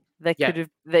day, they could have.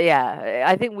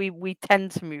 I think we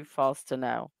tend to move faster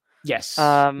now. Yes.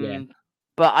 But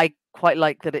I quite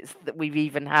like that that we've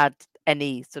even had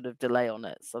any sort of delay on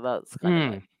it. So that's kind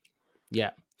of nice.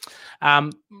 Yeah.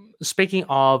 Speaking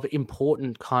of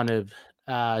important kind of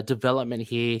development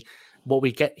here, what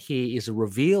we get here is a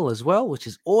reveal as well, which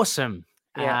is awesome.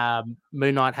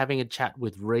 Moon Knight having a chat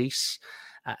with Reese,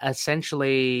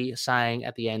 essentially saying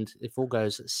at the end, if all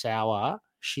goes sour,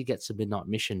 she gets a midnight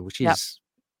mission, which is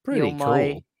pretty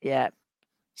cool.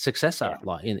 Successor,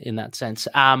 like in that sense.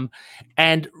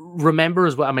 And remember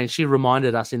as well, I mean, she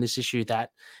reminded us in this issue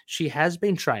that she has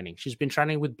been training. She's been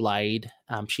training with Blade.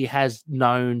 She has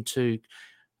known to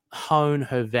hone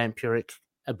her vampiric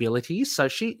abilities. So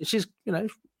she's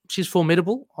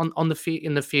formidable in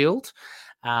the field.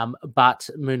 But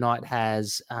Moon Knight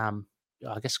has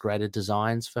I guess greater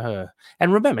designs for her.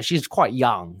 And remember, she's quite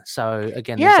young. So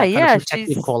again, there's that kind of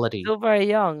protective she's quality. Still very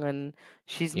young, and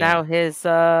she's now his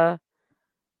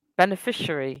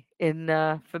beneficiary in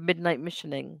for midnight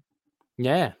missioning.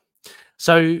 Yeah.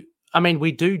 So I mean,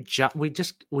 we do jump. We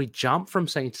jump from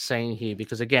scene to scene here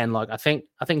because, again, like I think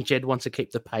Jed wants to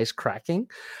keep the pace cracking,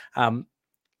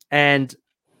 and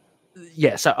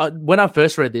yeah. So when I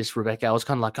first read this, Rebecca, I was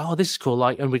kind of like, "Oh, this is cool!"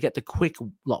 Like, and we get the quick,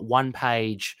 like,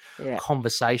 1-page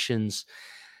conversations,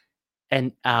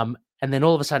 and then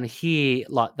all of a sudden here,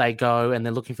 like, they go and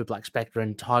they're looking for Black Spectre,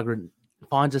 and Tigra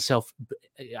finds herself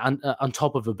on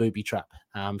top of a booby trap.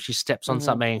 She steps on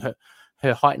something.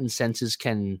 Her heightened senses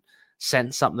can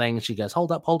sense something. She goes,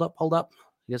 hold up.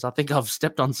 She goes, I think I've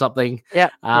stepped on something. Yeah.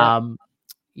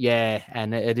 Yeah.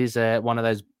 And it is one of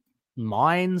those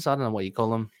mines. I don't know what you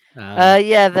call them.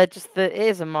 They're just it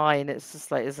is a mine. It's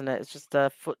just like, isn't it? It's just a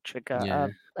foot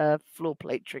trigger, a floor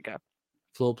plate trigger.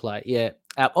 Floor plate, yeah.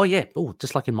 Oh,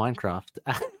 just like in Minecraft.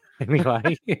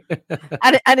 Anyway,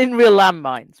 and in real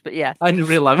landmines, but yeah, and in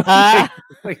real landmines.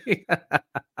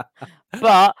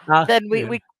 But then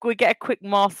we get a quick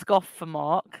mask off for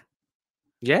Mark.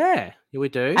 Yeah, we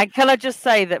do. And can I just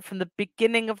say that from the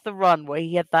beginning of the run, where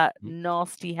he had that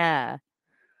nasty hair,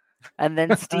 and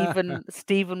then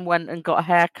Stephen went and got a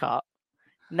haircut.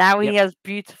 Now he has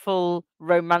beautiful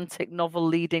romantic novel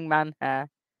leading man hair.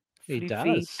 He floofy,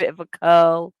 does. Bit of a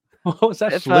curl. What was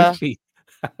that? Floofy.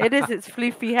 It is. It's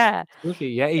floofy hair.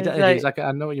 Floofy. Yeah, he does. He's like,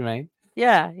 I know what you mean.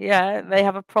 Yeah. They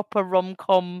have a proper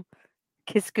rom-com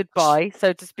kiss goodbye,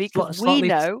 so to speak. Because we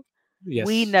know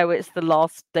it's the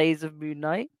last days of Moon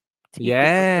Knight.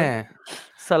 Yeah.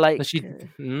 So like,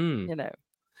 you know.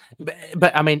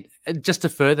 But I mean, just to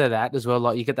further that as well,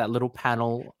 like you get that little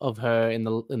panel of her in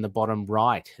the bottom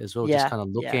right as well, just kind of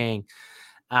looking.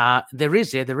 There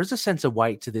is a sense of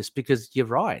weight to this because you're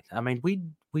right. I mean,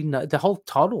 we know the whole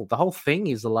title, the whole thing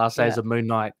is the last days of Moon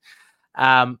Knight.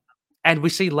 And we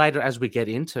see later as we go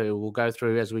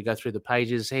through the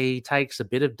pages, he takes a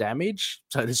bit of damage,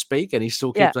 so to speak, and he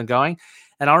still keeps on going.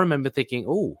 And I remember thinking,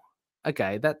 oh,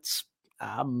 okay, that's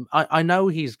I know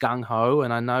he's gung-ho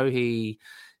and I know he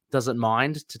doesn't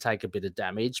mind to take a bit of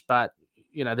damage, but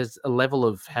you know, there's a level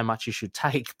of how much you should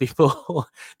take before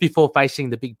facing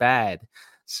the big bad.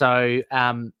 So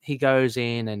he goes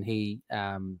in and he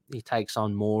takes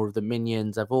on more of the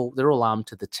minions. They're all armed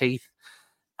to the teeth.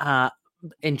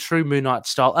 In true Moon Knight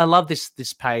style. I love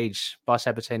this page by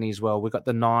Sabatini as well. We've got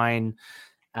the 9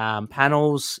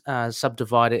 panels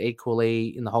subdivided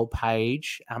equally in the whole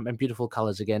page, and beautiful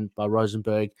colors again by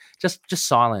Rosenberg. Just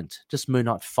silent, just Moon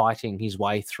Knight fighting his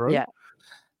way through.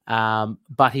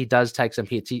 But he does take some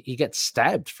hits. He gets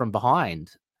stabbed from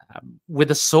behind with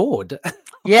a sword.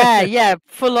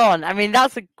 Full on. I mean,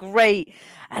 that's a great.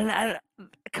 And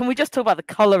can we just talk about the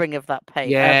coloring of that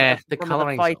page? Yeah, the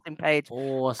coloring fighting page.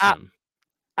 Awesome.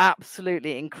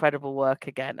 Absolutely incredible work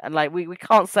again. And like we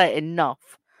can't say enough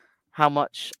how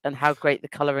much and how great the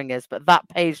coloring is. But that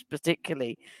page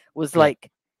particularly was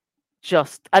like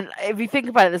just, and if you think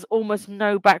about it, there's almost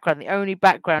no background. The only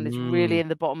background is really in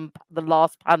the bottom, the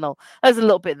last panel. There's a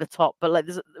little bit at the top, but like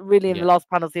there's really in the last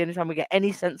panel is the only time we get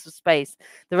any sense of space.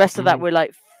 The rest of that we're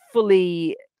like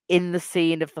fully in the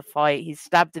scene of the fight. He's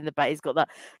stabbed in the back. He's got that.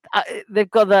 They've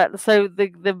got that. So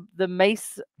the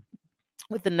mace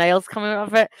with the nails coming out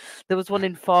of it. There was one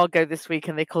in Fargo this week,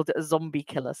 and they called it a zombie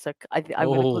killer. So I'm going to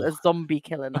call it a zombie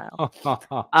killer now.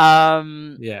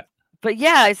 But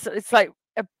yeah, it's like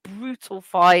a brutal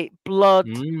fight, blood,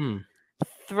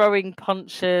 throwing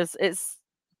punches.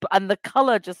 And the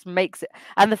color just makes it,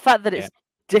 and the fact that it's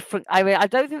different. I mean, I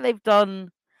don't think they've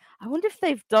done. I wonder if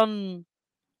they've done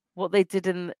what they did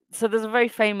in. So there's a very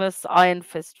famous Iron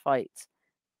Fist fight.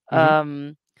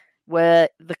 Where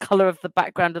the color of the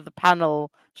background of the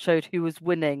panel showed who was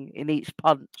winning in each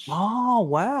punch. Oh,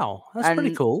 wow. That's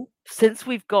pretty cool. Since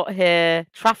we've got here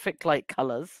traffic light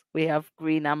colors, we have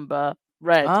green, amber,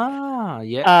 red.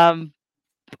 I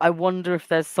wonder if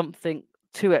there's something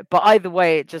to it. But either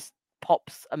way, it just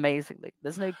pops amazingly.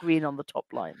 There's no green on the top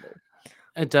line,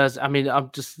 though. It does. I mean,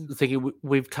 I'm just thinking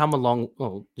we've come along.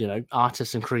 Well, you know,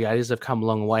 artists and creators have come a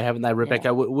long way, haven't they, Rebecca?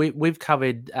 Yeah. We've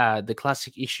covered the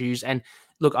classic issues, and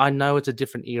look, I know it's a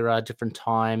different era, different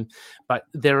time, but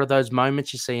there are those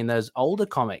moments you see in those older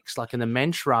comics, like in the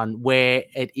Mensch run, where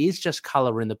it is just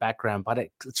color in the background, but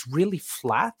it's really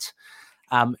flat.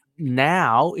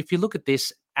 Now, if you look at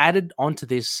this, added onto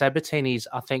this, Sabatini's,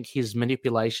 I think, his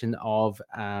manipulation of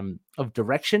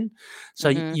direction. So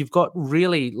you've got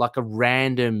really like a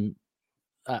random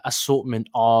assortment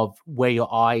of where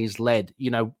your eye is led, you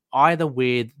know, either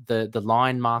with the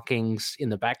line markings in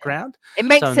the background. It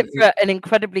makes it for an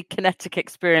incredibly kinetic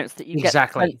experience that you get the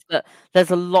sense that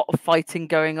there's a lot of fighting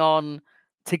going on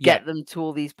to get them to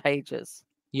all these pages.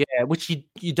 Yeah, which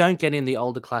you don't get in the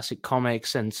older classic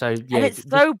comics. And so, and it's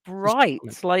so bright.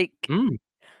 It's like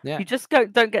You just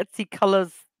don't get to see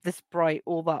colors this bright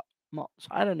all that much.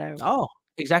 I don't know. Oh,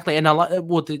 exactly. And I like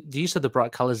the use of the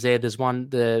bright colors there. There's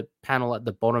the panel at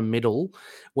the bottom middle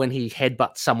when he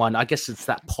headbutts someone. I guess it's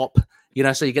that pop,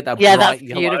 so you get that bright that's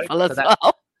yellow. Beautiful as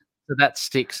well. So that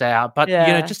sticks out. But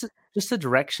just the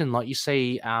direction, like you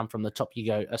see from the top, you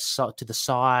go to the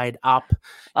side, up.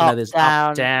 There's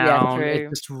down. Up, down. Yeah, true.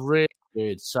 It's just really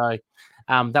good. So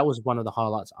that was one of the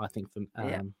highlights, I think, for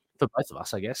both of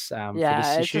us, I guess. For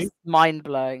this issue. It's just mind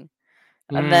blowing.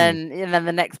 And then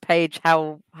the next page,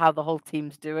 how the whole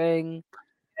team's doing.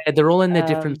 Yeah, they're all in their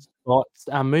different spots.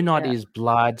 Moon Knight is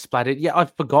blood splattered. Yeah, I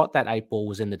forgot that 8-Ball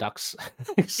was in the ducks.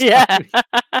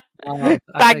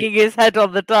 Banging his head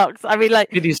on the ducks. I mean,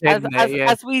 like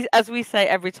as we say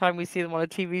every time we see them on a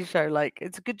TV show, like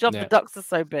it's a good job the ducks are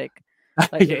so big.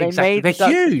 Like, exactly. They're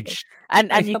huge,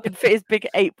 and you can fit his big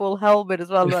 8-Ball helmet as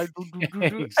well. Like,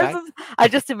 exactly. I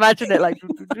just imagine it like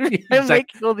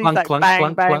making all these clunk, like clunk, bang,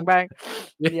 clunk, bang, clunk. bang.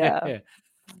 Yeah.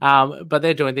 But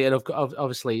they're doing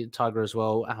obviously Tiger as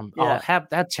well. How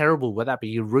terrible would that be?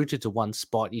 You're rooted to one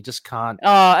spot. You just can't.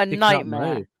 Oh, a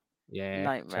nightmare. Yeah,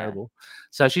 nightmare. Terrible.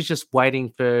 So she's just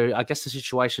waiting for, I guess, the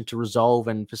situation to resolve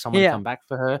and for someone to come back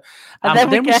for her. And then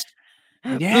we get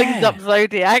blings up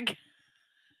Zodiac.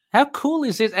 How cool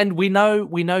is this? And we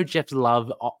know Jeff's love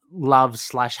 /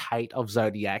 hate of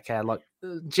Zodiac. Like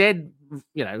Jed,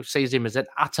 sees him as an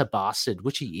utter bastard,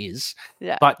 which he is.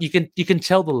 Yeah. But you can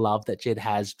tell the love that Jed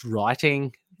has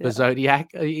writing for Zodiac.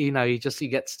 He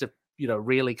gets to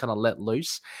really kind of let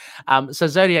loose. So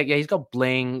Zodiac, he's got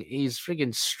bling. He's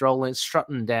friggin'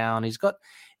 strutting down. He's got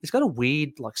a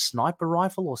weird like sniper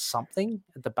rifle or something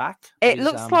at the back. It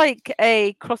looks like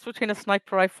a cross between a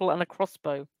sniper rifle and a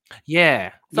crossbow.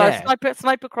 Yeah. So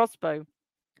sniper crossbow.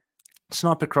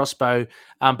 Sniper crossbow.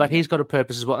 But he's got a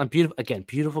purpose as well. And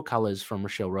beautiful colors from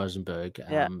Michelle Rosenberg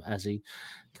as he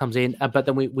comes in. But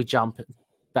then we jump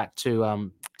back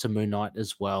to Moon Knight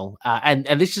as well. And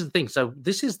this is the thing. So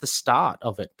this is the start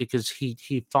of it because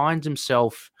he finds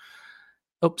himself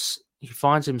face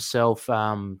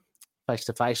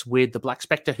to face with the Black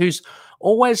Spectre, who's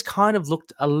always kind of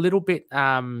looked a little bit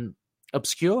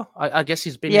obscure. I guess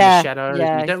he's been in the shadow.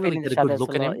 You don't really get a good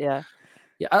look at him.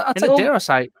 I'd say, dare I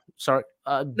say, sorry.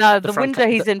 No, the window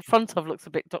he's in front of looks a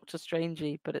bit Doctor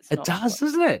Strangey, but it's not. It does,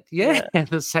 doesn't it? Yeah.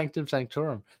 The Sanctum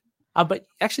Sanctorum. But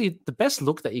actually, the best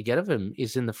look that you get of him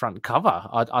is in the front cover,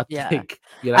 I think.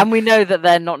 And we know that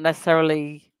they're not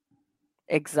necessarily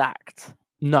exact.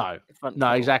 No,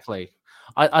 exactly.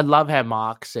 I love how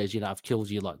Mark says, I've killed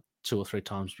you like 2 or 3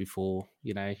 times before.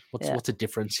 What's the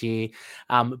difference here?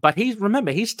 But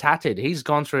he's tattered. He's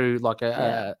gone through like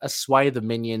a swathe of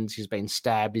minions. He's been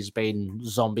stabbed. He's been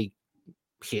zombie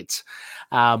hit.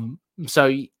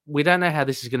 So we don't know how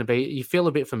this is going to be. You feel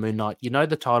a bit for Moon Knight.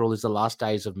 The title is The Last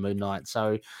Days of Moon Knight.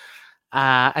 So,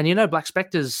 and Black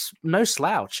Spectre's no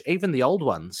slouch. Even the old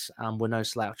ones were no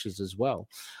slouches as well.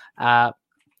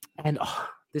 And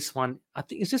this one, I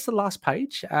think, is this the last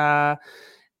page?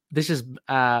 This is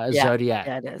Zodiac.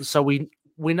 Yeah, it is. So we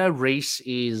know Reese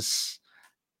is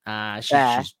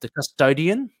she's the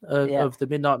custodian of the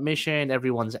Midnight Mission.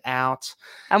 Everyone's out,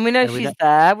 and we know she's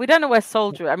there. We don't know where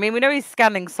Soldier. I mean, we know he's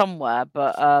scanning somewhere,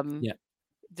 but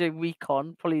doing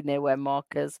recon, probably near where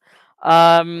Mark is.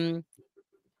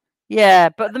 Yeah,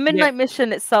 but the Midnight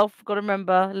Mission itself, got to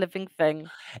remember, living thing.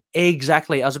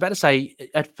 Exactly. I was about to say,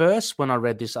 at first when I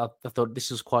read this, I thought this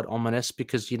is quite ominous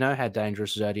because you know how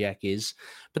dangerous Zodiac is.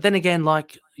 But then again,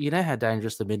 like, you know how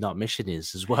dangerous the Midnight Mission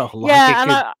is as well. Like,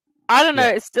 and I don't know,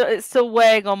 it's still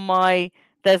weighing on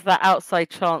there's that outside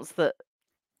chance that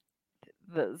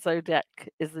Zodiac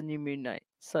is the new Moon Knight.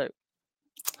 So.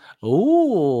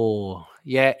 Oh,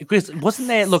 yeah. Because wasn't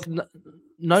there, look...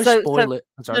 No spoiler.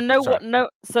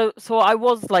 So I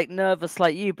was like nervous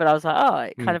like you, but I was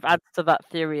like, it kind of adds to that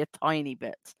theory a tiny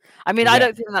bit. I mean, I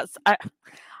don't think that's. I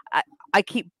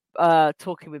keep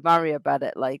talking with Mario about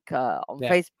it, like on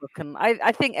Facebook, and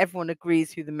I think everyone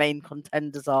agrees who the main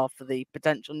contenders are for the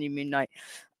potential new Moon Knight.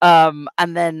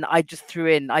 And then I just throw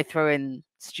in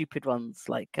stupid ones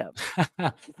like.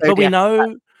 But we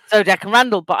know Zodiac and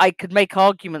Randall, but I could make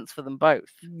arguments for them both.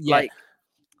 Yeah,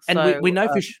 and we know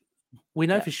for sure. We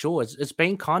know for sure it's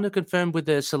been kind of confirmed with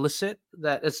the solicit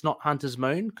that it's not Hunter's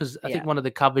Moon because I think one of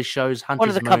the covers shows Hunter's Moon.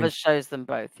 One of the covers shows them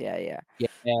both. Yeah.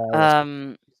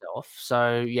 So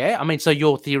I mean, so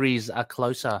your theories are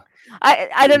closer.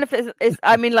 I don't know if it's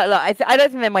I mean, I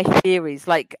don't think they're my theories.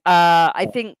 Like, I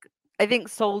think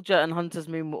Soldier and Hunter's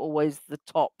Moon were always the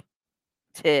top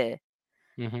tier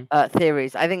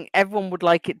theories. I think everyone would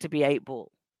like it to be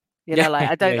 8-Ball.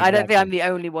 I don't think I'm the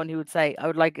only one who would say I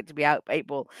would like it to be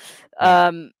 8-Ball.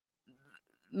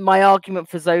 my argument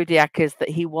for Zodiac is that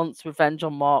he wants revenge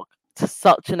on Mark to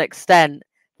such an extent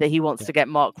that he wants to get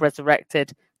Mark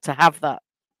resurrected to have that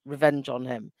revenge on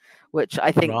him, which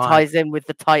I think ties in with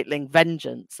the titling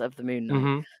vengeance of the Moon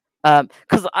Knight.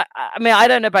 Because I mean, I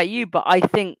don't know about you, but I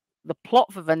think the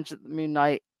plot for Vengeance of the Moon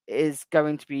Knight is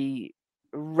going to be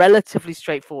relatively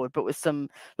straightforward, but with some,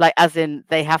 like, as in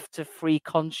they have to free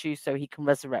Khonshu so he can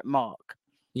resurrect Mark.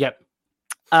 Yep.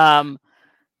 I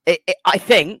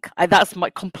think that's my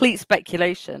complete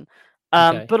speculation.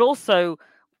 But also,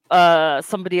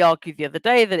 somebody argued the other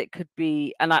day that it could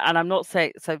be, and I'm not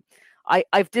saying so.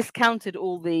 I've discounted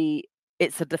all the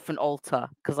it's a different altar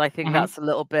because I think that's a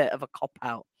little bit of a cop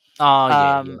out.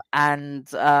 And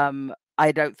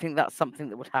I don't think that's something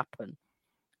that would happen.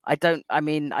 I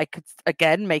mean, I could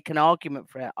again make an argument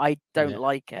for it. I don't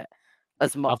like it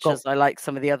as much as I like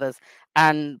some of the others.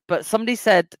 But somebody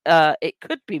said it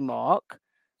could be Mark,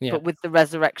 but with the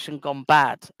resurrection gone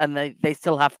bad, and they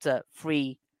still have to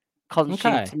free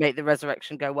Khonshu to make the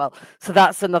resurrection go well. So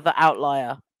that's another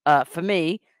outlier for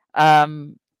me.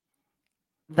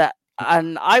 That,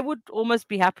 and I would almost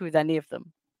be happy with any of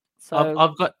them. So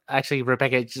I've got, actually,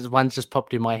 Rebecca, one's just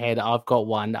popped in my head. I've got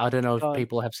one. I don't know if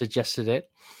people have suggested it.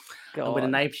 I'm going to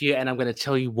name to you, and I'm going to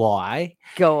tell you why.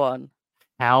 Go on.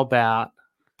 How about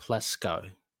Plesko?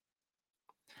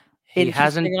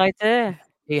 Interesting idea.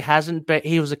 He hasn't been.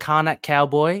 He was a Karnak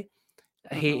cowboy.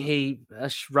 He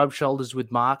rubbed shoulders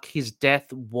with Mark. His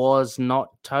death was not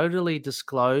totally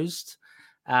disclosed.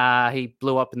 He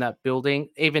blew up in that building.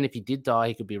 Even if he did die,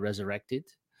 he could be resurrected.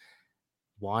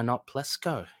 Why not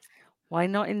Plesko? Why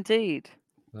not, indeed?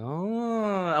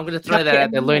 Oh, I'm going to throw that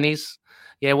out there, Loonies.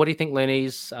 Yeah, what do you think,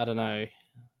 Loonies? I don't know.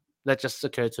 That just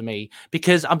occurred to me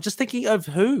because I'm just thinking of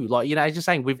who, like, you know, just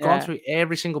saying we've gone through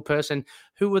every single person.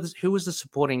 Who was the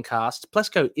supporting cast?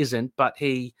 Plesko isn't, but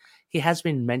he has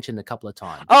been mentioned a couple of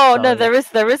times. Oh, so... no, there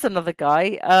is another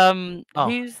guy.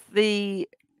 Who's the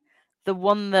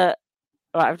one that?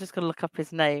 Right, I've just got to look up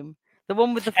his name. The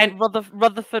one with the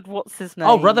Rutherford. What's his name?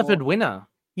 Oh, Rutherford Winner.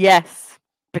 Yes,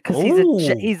 because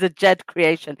he's a Jed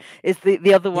creation. Is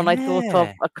the other one I thought of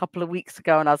a couple of weeks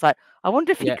ago, and I was like, I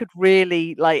wonder if he could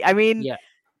really, like. I mean,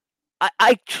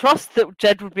 I trust that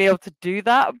Jed would be able to do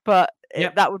that, but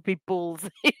that would be ballsy.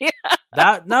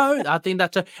 I think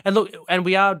that's and look, and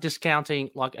we are discounting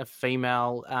like a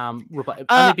female only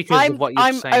because of what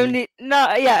you're saying.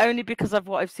 Only because of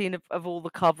what I've seen of all the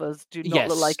covers do not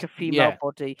look like a female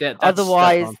body.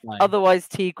 Otherwise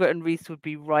Tigre and Reese would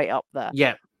be right up there.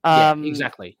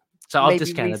 Exactly. So I've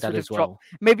discounted that as well.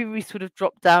 Maybe Reese would have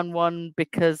dropped down one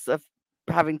because of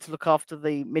having to look after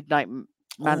the Midnight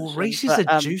Mansion. Reese is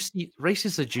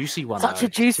a juicy one. Such a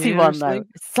juicy one, though.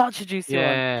 Such a juicy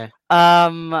one.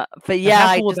 But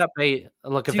how cool would that be?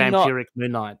 Like a vampiric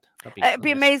Moon Knight. It'd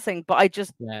be amazing. But I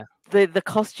just the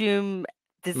costume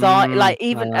design,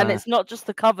 and it's not just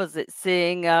the covers. It's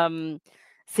seeing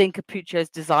Capucio's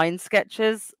design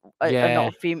sketches.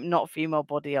 Not a female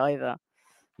body either.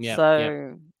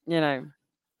 You know.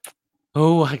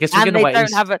 Oh, I guess we're gonna wait.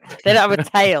 They don't have a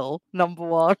tail. Number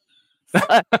one.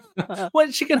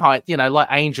 Well, she can hide, you know, like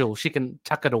Angel. She can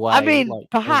tuck it away. I mean, like,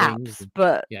 perhaps,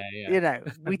 but you know,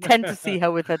 we tend to see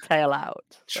her with her tail out.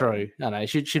 So. True. I know.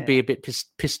 She'd be a bit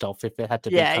pissed off if it had to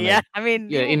be. I mean,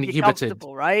 inhibited,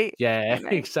 right? Yeah,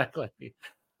 exactly.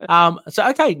 So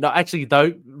okay, no, actually,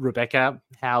 though, Rebecca,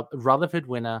 how Rutherford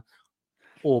Winner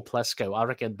or Plesko, I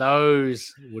reckon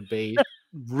those would be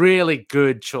really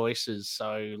good choices.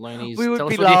 So, Loonies, we would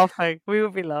be laughing. We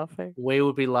would be laughing. We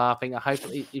would be laughing. I hope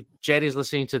if Jed is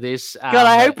listening to this. God,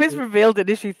 I hope it's revealed in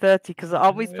issue 30 because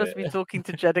aren't we supposed to be talking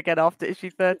to Jed again after issue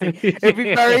 30? It'd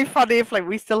be very funny if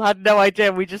we still had no idea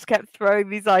and we just kept throwing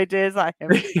these ideas at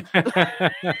him.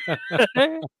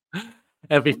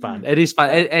 It'd be fun. It is fun.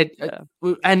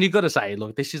 And you've got to say,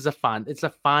 look, this is it's a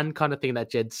fun kind of thing that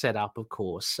Jed set up, of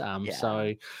course.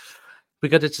 So we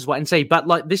got to just wait and see. But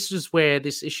like, this is where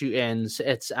this issue ends.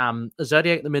 It's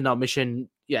Zodiac, the Midnight Mission.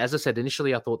 Yeah, as I said,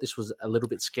 initially I thought this was a little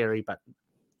bit scary, but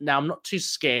now I'm not too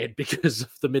scared because of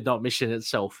the Midnight Mission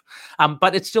itself.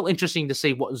 But it's still interesting to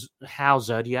see how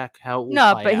Zodiac, how it will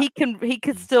play out. he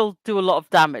can still do a lot of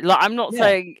damage. Like, I'm not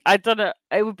saying, I don't know.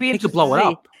 It would be interesting to blow it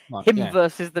up. Him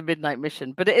versus the Midnight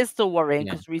Mission, but it is still worrying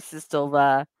because Reese is still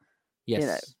there. Yes. You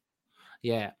know.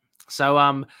 Yeah.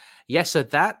 So so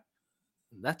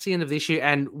that's the end of the issue,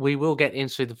 and we will get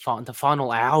into the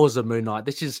final hours of Moon Knight.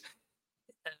 This is,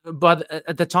 but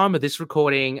at the time of this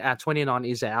recording, 29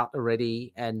 is out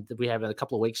already, and we have a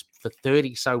couple of weeks for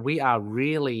 30. So we are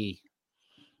really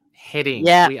heading.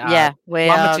 We are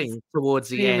plummeting towards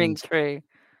the end. Through.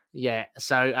 Yeah.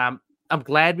 So I'm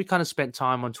glad we kind of spent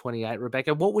time on 28.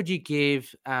 Rebecca, what would you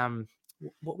give?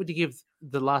 What would you give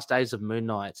the last days of Moon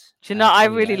Knight? Do you know? I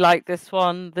really like this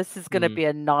one. This is going to be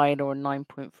a 9 or a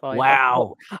 9.5.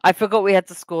 Wow! I forgot we had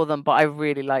to score them, but I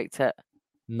really liked it.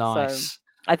 Nice. So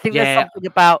I think there's something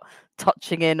about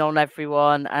touching in on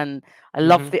everyone, and I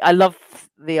love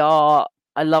the art.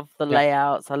 I love the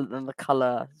layouts and the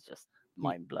color. It's just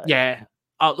mind blowing. Yeah.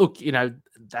 Oh, look,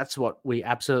 that's what we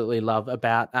absolutely love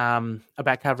about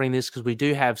covering this, because we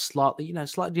do have slightly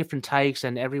different takes,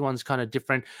 and everyone's kind of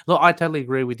different. Look, I totally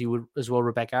agree with you as well,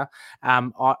 Rebecca.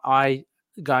 I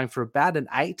going for about an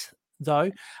 8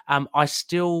 though. I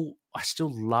still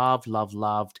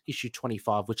loved issue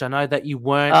 25, which I know that you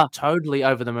weren't totally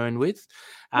over the moon with.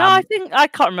 No, I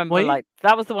can't remember. Like,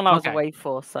 that was the one I was away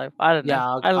for, so I don't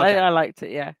know. Yeah, I liked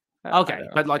it. Yeah. Okay,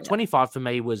 but like 25 for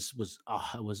me was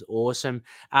it was awesome.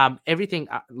 Everything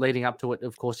leading up to it,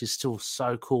 of course, is still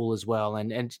so cool as well,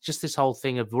 and just this whole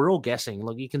thing of we're all guessing.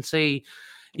 Look, you can see.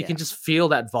 You can just feel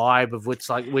that vibe of which,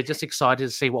 like, we're just excited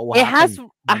to see what will happen.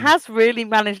 It has really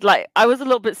managed. Like, I was a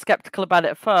little bit skeptical about it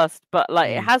at first, but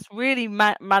like it has really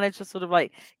managed to sort of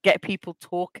like get people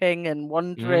talking and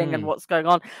wondering and what's going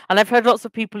on. And I've heard lots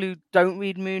of people who don't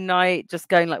read Moon Knight just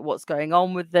going like, "What's going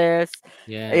on with this?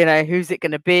 Yeah, who's it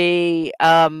going to be?"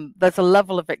 There's a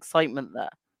level of excitement there.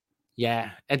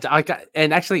 Yeah,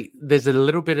 and actually, there's a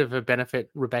little bit of a benefit,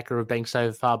 Rebecca, of being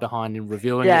so far behind in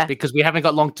reviewing it, because we haven't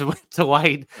got long to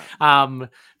wait. The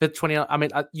 29. I mean,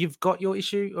 you've got your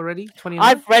issue already. 29.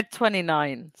 I've read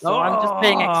 29, so I'm just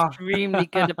being extremely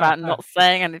good about not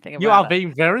saying anything about it. You are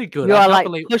being very good. You are like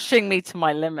pushing me to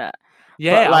my limit.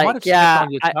 Yeah, but, like, I might have stepped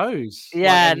on your toes.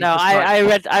 Yeah, no,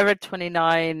 I read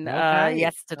 29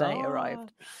 yesterday.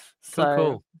 Arrived. So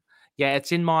cool. Yeah,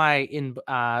 it's in my not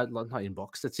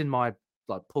inbox. It's in my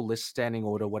like pull list standing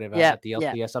order, whatever, at the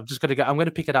LCS. I've just got to go. I'm going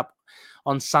to pick it up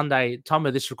on Sunday. Time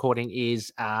of this recording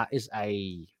is a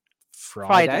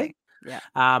Friday. Yeah.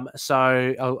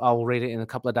 So I'll read it in a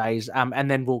couple of days. And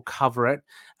then we'll cover it.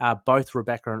 Both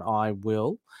Rebecca and I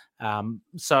will.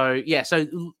 So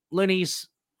Looney's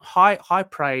high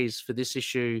praise for this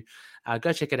issue.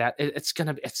 Go check it out. It's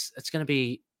gonna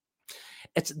be.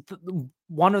 It's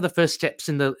one of the first steps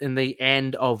in the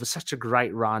end of such a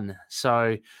great run.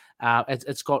 So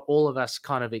it's got all of us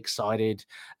kind of excited.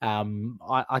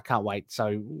 I can't wait.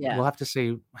 So we'll have to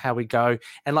see how we go.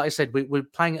 And like I said, we're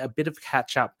playing a bit of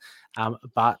catch up,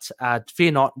 but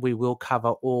fear not, we will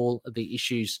cover all the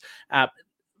issues.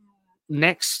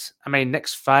 Next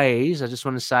phase, I just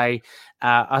want to say,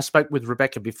 I spoke with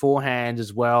Rebecca beforehand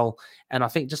as well, and I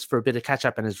think just for a bit of catch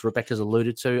up, and as Rebecca's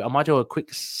alluded to, I might do a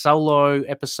quick solo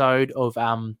episode of.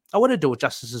 I want to do it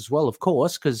justice as well, of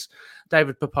course, because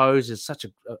David Pepose is such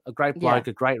a great bloke,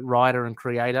 a great writer and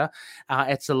creator.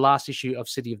 It's the last issue of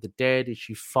City of the Dead,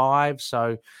 issue 5,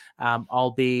 so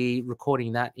I'll be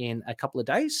recording that in a couple of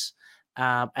days,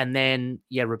 and then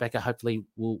Rebecca, hopefully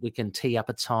we can tee up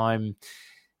a time.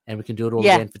 And we can do it all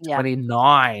again for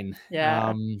 29.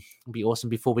 Yeah. It'll be awesome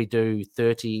before we do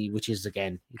 30, which is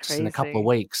again just in a couple of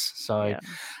weeks. So,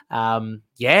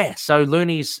 So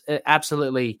Looney's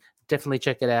absolutely, definitely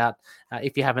check it out.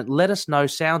 If you haven't, let us know.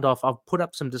 Sound off. I've put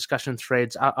up some discussion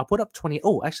threads. I put up 20.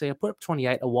 Oh, actually, I put up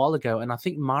 28 a while ago, and I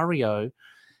think Mario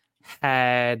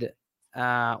had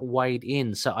weighed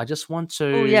in. So I just want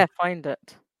to. Find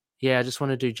it. Yeah, I just want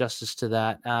to do justice to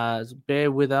that.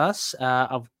 Bear with us.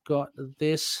 I've got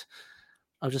this.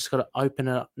 I've just got to open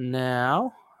it up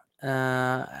now.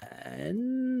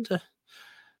 And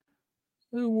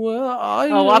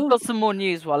I've got some more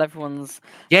news while everyone's.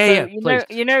 Please.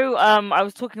 I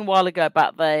was talking a while ago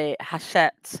about the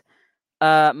Hachette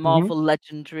Marvel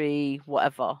Legendary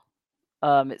whatever.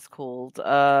 It's called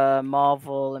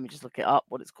Marvel. Let me just look it up.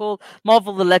 What it's called?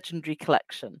 Marvel the Legendary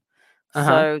Collection.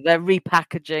 So they're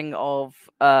repackaging of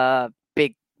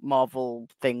big Marvel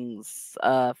things,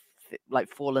 like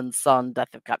Fallen Sun,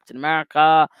 Death of Captain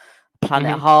America,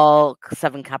 Planet Hulk,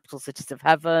 7 Capital Cities of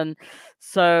Heaven.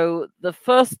 So the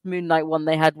first Moon Knight one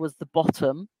they had was the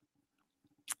bottom,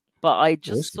 but I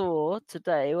just saw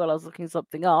today while I was looking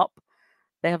something up,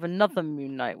 they have another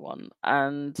Moon Knight one,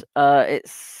 and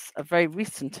it's a very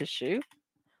recent issue,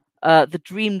 The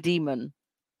Dream Demon.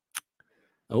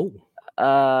 Oh.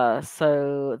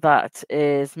 So that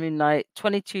is Moon Knight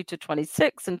 22 to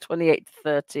 26 and 28 to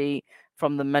 30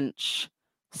 from the Mensch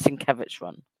Sienkiewicz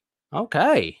run.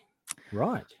 Okay,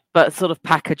 right. But sort of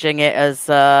packaging it as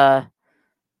one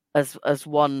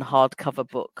hardcover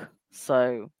book.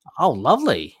 So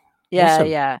lovely. Yeah, awesome.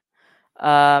 Yeah.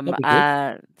 And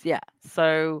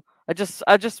so I just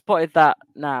spotted that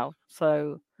now.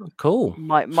 So cool.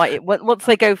 Might once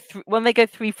they go through, when they go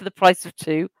 3 for the price of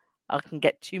 2. I can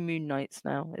get 2 Moon Knights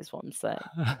now, is what I'm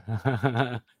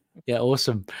saying. Yeah,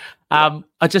 awesome.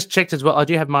 I just checked as well. I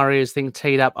do have Mario's thing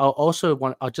teed up.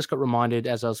 I just got reminded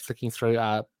as I was flicking through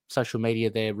social media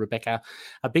there, Rebecca.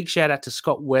 A big shout out to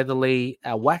Scott Weatherly,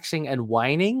 Waxing and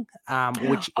Waning,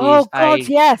 which is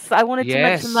yes, I wanted to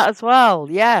mention that as well.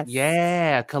 Yes,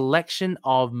 a collection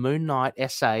of Moon Knight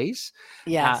essays.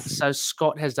 Yes. So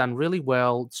Scott has done really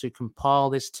well to compile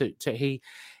this. He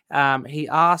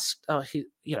asked,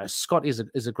 Scott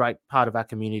is a great part of our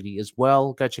community as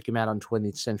well. Go check him out on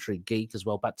 20th Century Geek as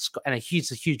well. But Scott, and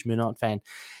he's a huge Moon Knight fan,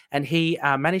 and he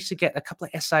managed to get a couple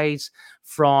of essays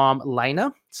from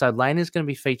Lena. So Lena is going to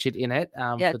be featured in it.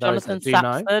 For those Jonathan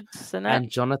that do know, and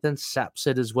Jonathan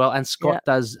Sapsford as well. And Scott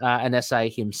does an essay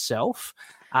himself.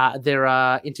 There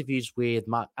are interviews with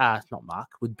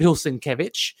with Bill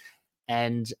Sienkiewicz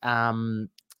and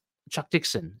Chuck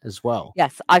Dixon as well.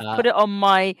 Yes, I've put it on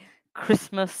my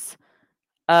Christmas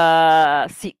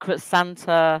Secret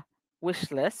Santa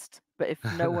wish list, but if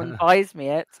no one buys me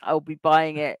it, I'll be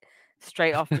buying it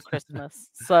straight after Christmas.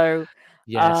 So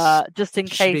just in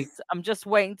case, I'm just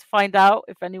waiting to find out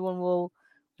if anyone will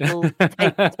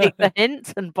take the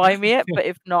hint and buy me it, but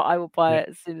if not, I will buy it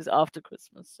as soon as after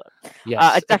Christmas. So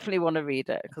I definitely want to read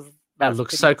it because that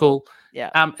looks so cool.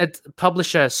 Yeah. It's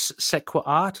publisher Sequa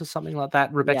Art or something like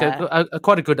that. Rebecca,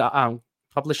 quite a good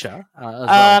publisher. As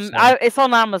well, so. It's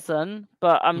on Amazon,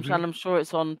 but I'm sure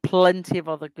it's on plenty of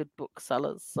other good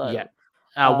booksellers. So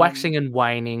Waxing and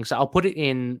Waning. So I'll put it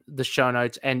in the show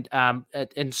notes. And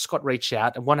Scott reached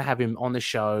out and want to have him on the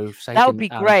show. So that would be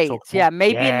great.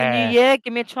 Maybe in the new year,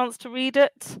 give me a chance to read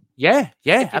it. Yeah,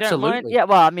 absolutely. Yeah,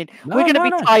 well, I mean, we're going to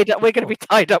be tied up. We're going to be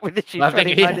tied up with issue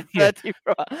 29 and 30.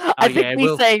 I think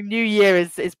me saying New Year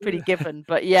is pretty given.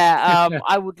 But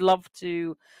I would love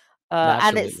to.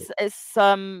 And it's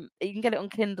you can get it on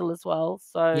Kindle as well.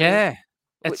 So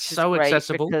it's so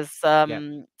accessible because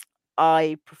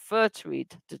I prefer to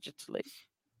read digitally.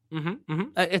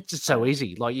 It's just so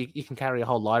easy. Like you can carry a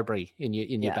whole library in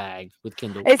your bag with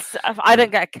Kindle. I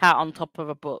don't get a cat on top of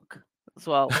a book as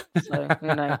well. So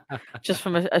just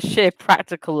from a sheer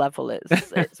practical level,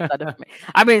 it's better for me.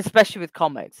 I mean, especially with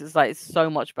comics, it's so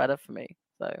much better for me.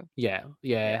 So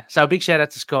So a big shout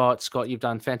out to Scott. Scott, you've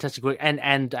done fantastic work,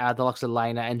 and the likes of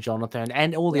Lena and Jonathan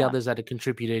and all the others that have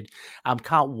contributed.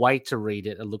 Can't wait to read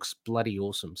it. It looks bloody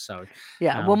awesome. So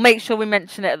we'll make sure we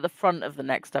mention it at the front of the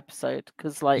next episode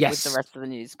because with the rest of the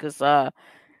news. Because but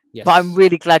I'm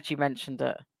really glad you mentioned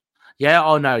it. Yeah.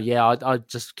 Oh no. Yeah. I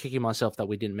just kicking myself that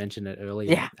we didn't mention it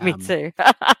earlier. Yeah. Me too.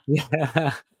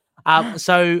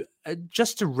 So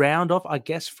just to round off, I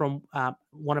guess from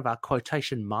one of our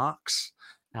quotation marks.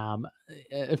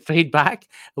 Feedback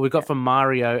we got from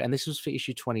Mario, and this was for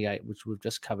issue 28, which we've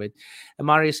just covered. And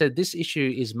Mario said this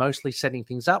issue is mostly setting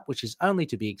things up, which is only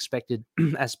to be expected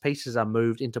as pieces are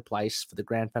moved into place for the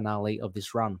grand finale of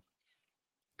this run.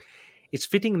 It's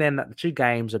fitting then that the two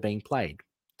games are being played.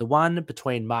 The one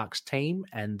between Mark's team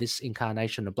and this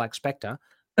incarnation of Black Spectre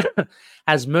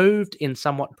has moved in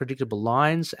somewhat predictable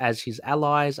lines as his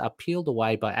allies are peeled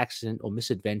away by accident or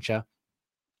misadventure,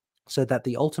 so that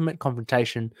the ultimate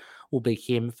confrontation will be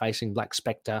him facing Black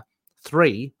Spectre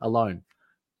 3 alone.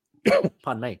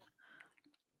 Pardon me.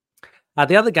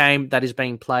 The other game that is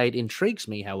being played intrigues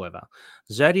me, however.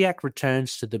 Zodiac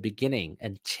returns to the beginning,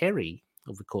 and Terry,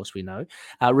 of course we know,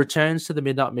 returns to the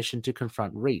Midnight Mission to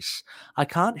confront Reese. I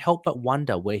can't help but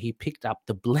wonder where he picked up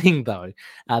the bling, though.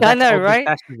 I know, right?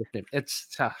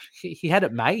 It's he had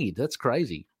it made. That's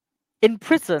crazy. In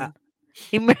prison.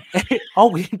 In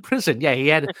prison. Yeah, he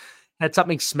had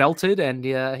something smelted, and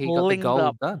he got the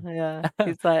gold done. Yeah,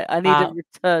 he's like, I need a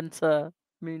return to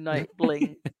Moon Knight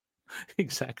bling.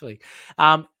 Exactly.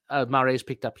 Mario's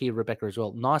picked up here, Rebecca, as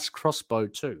well. Nice crossbow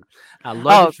too.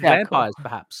 Loaded for vampires,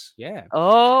 perhaps. Yeah.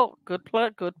 Oh, good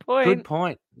point. Good point. Good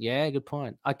point. Yeah, good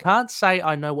point. I can't say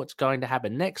I know what's going to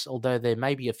happen next, although there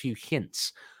may be a few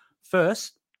hints.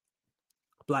 First,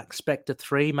 Black Spectre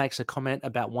 3 makes a comment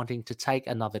about wanting to take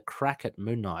another crack at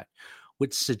Moon Knight,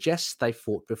 which suggests they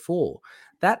fought before.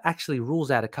 That actually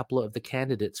rules out a couple of the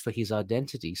candidates for his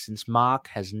identity, since Mark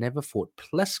has never fought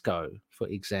Plesko, for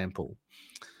example.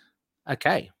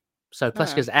 Okay, so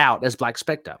Plesko's out as Black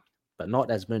Spectre, but not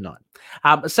as Moon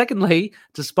Knight. Secondly,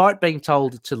 despite being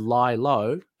told to lie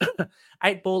low,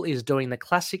 8-Ball is doing the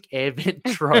classic air vent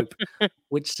trope,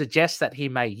 which suggests that he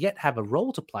may yet have a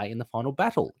role to play in the final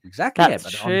battle. Exactly.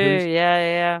 That's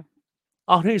true.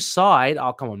 On whose side?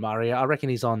 Oh, come on, Mario. I reckon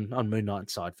he's on Moon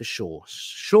Knight's side for sure.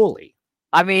 Surely.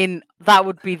 I mean, that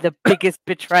would be the biggest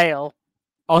betrayal.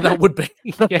 Oh, that would be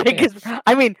the biggest.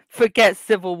 I mean, forget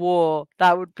Civil War.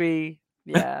 That would be,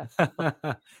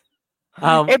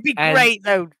 It'd be great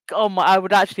though. Oh my! I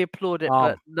would actually applaud it,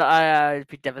 but I'd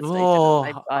be devastated at the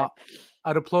same time.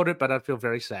 I'd applaud it, but I'd feel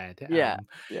very sad. Yeah.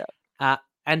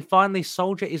 And finally,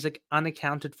 Soldier is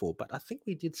unaccounted for, but I think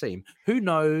we did see him. Who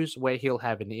knows where he'll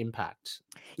have an impact?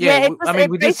 Yeah,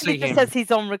 we did see him. It says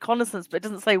he's on reconnaissance, but it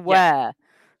doesn't say where.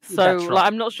 So right.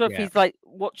 I'm not sure if he's like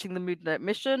watching the Moon Knight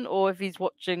mission or if he's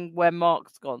watching where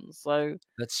Mark's gone. So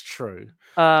that's true.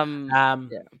 Yeah,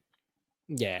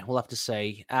 we'll have to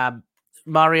see.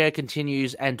 Mario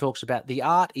continues and talks about the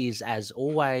art is, as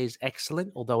always,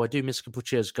 excellent, although I do miss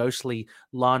Capuccio's ghostly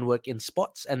line work in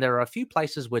spots, and there are a few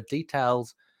places where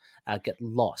details get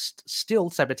lost.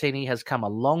 Still, Sabatini has come a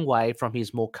long way from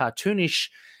his more cartoonish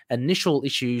initial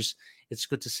issues. It's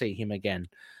good to see him again.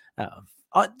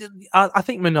 I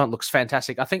think Moon Knight looks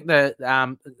fantastic. I think that,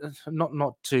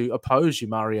 not to oppose you,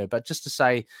 Mario, but just to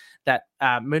say that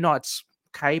Moon Knight's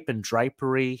cape and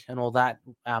drapery and all that,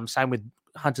 same with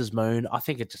Hunter's Moon, I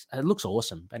think it looks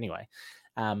awesome. Anyway,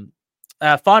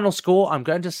 final score, I'm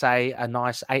going to say a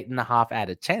nice 8.5 out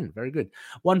of 10. Very good.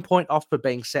 1 point off for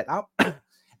being set up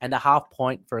and a half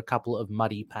point for a couple of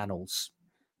muddy panels.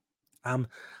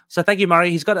 So thank you,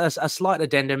 Murray. He's got a slight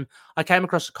addendum. I came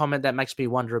across a comment that makes me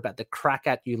wonder about the crack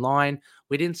at you line.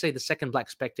 We didn't see the second Black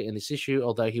Spectre in this issue,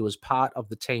 although he was part of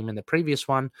the team in the previous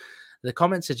one. The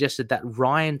comment suggested that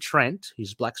Ryan Trent,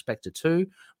 who's Black Spectre 2,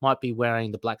 might be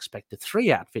wearing the Black Spectre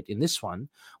 3 outfit in this one,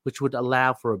 which would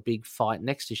allow for a big fight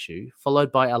next issue,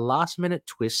 followed by a last-minute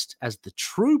twist as the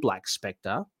true Black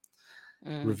Spectre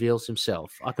reveals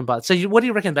himself. I can buy it. So what do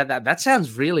you reckon about that? That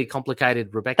sounds really complicated,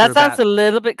 Rebecca. That sounds a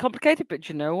little bit complicated, but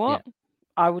you know what? Yeah.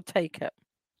 I would take it.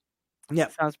 Yeah.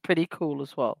 Sounds pretty cool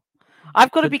as well.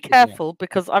 I've got to be careful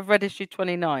because I've read issue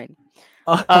 29.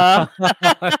 Yeah,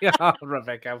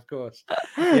 Rebecca, of course.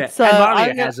 Yeah, so and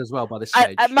Mario has as well by this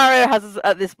stage. Mario has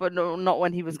at this, but not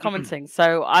when he was commenting.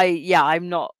 So I'm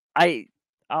not.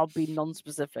 I'll be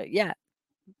non-specific. Yeah.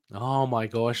 Oh my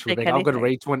gosh, Rebecca! I've got to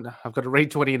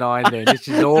read 29. Then this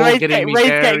is all getting me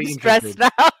very stressed now.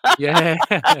 Yeah.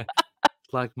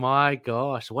 Like, my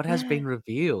gosh, what has been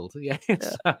revealed? Yeah.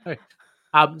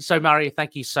 So, Mario,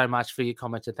 thank you so much for your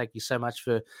comments, and thank you so much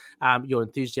for your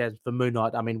enthusiasm for Moon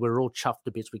Knight. I mean, we're all chuffed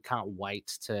to bits. We can't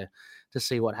wait to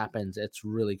see what happens. It's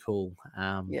really cool.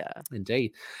 Yeah,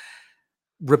 indeed.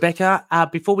 Rebecca,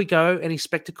 before we go, any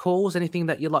spectacles, anything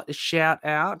that you'd like to shout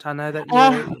out? I know that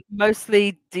you're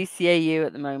mostly DCAU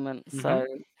at the moment, so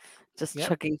just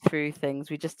chugging through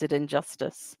things. We just did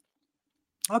Injustice.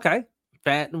 Okay.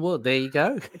 Well, there you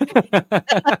go.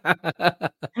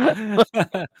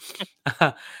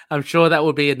 I'm sure that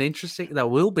will be an interesting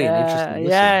listen.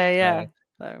 Yeah.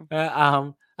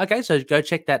 Okay, so go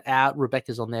check that out.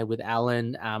 Rebecca's on there with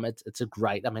Alan. It's a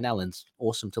great. I mean, Alan's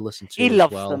awesome to listen to. He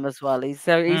loves them as well. He's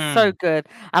so good,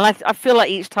 and I feel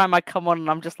like each time I come on, and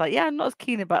I'm just like, I'm not as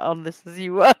keen about on this as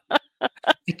you were.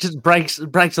 It just breaks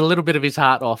a little bit of his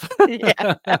heart off.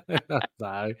 Yeah.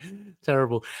 No,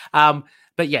 terrible.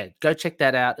 But yeah, go check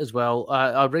that out as well.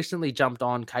 I recently jumped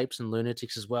on Capes and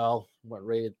Lunatics as well.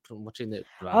 Watching the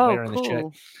wearing the shirt.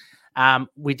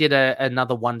 We did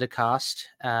another Wondercast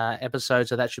episode,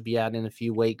 so that should be out in a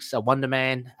few weeks. Wonder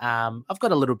Man. I've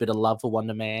got a little bit of love for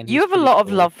Wonder Man. You have a lot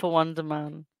of love for Wonder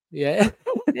Man. Yeah.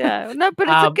 Yeah. No, but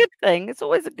it's a good thing. It's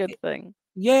always a good thing.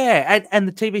 Yeah, and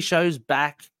the TV show's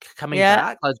coming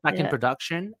back. It's back in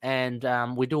production, and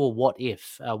we do a what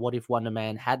if Wonder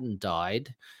Man hadn't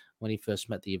died when he first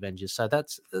met the Avengers. So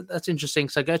that's interesting.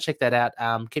 So go check that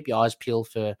out. Keep your eyes peeled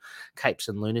for Capes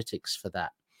and Lunatics for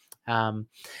that.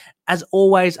 As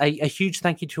always, a huge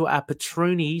thank you to our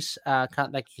patroonies.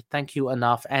 Can't thank you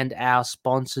enough, and our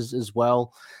sponsors as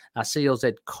well.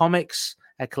 CLZ Comics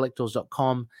at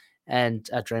collectors.com and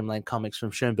Dreamland Comics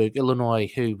from Schoenberg,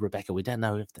 Illinois, who, Rebecca, we don't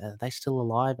know if they still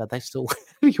alive. Are they still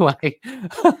anyway?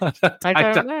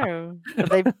 I don't know.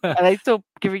 Are they still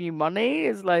giving you money?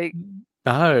 It's like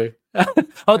no.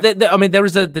 I mean, there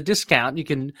is the discount. You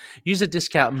can use a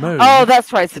discount Moon. Oh,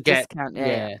 that's right. It's a discount.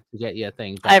 Yeah, to get your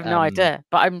thing. But, I have no idea,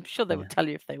 but I'm sure they would tell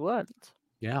you if they weren't.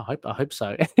 Yeah, I hope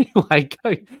so. Anyway,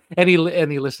 any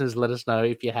listeners, let us know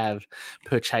if you have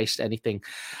purchased anything.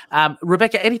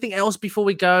 Rebecca, anything else before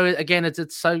we go? Again, it's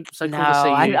so cool to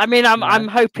see you. I mean, I'm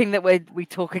hoping that we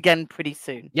talk again pretty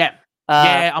soon. Yeah,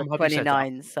 I'm hoping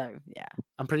 29. So yeah,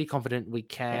 I'm pretty confident we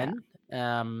can.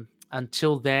 Yeah.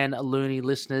 Until then, Looney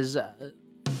listeners,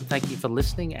 thank you for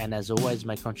listening. And as always,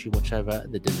 may Conchi watch over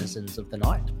the denizens of the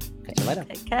night. Catch you later.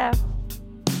 Take care.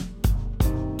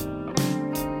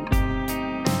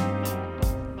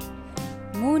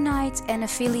 Moon Knight and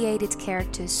affiliated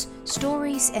characters,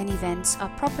 stories and events are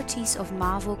properties of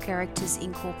Marvel Characters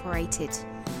Incorporated.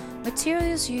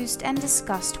 Materials used and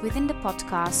discussed within the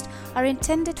podcast are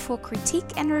intended for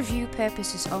critique and review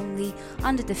purposes only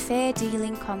under the fair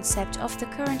dealing concept of the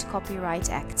current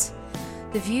Copyright Act.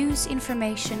 The views,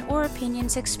 information, or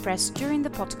opinions expressed during the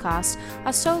podcast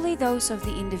are solely those of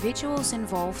the individuals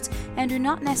involved and do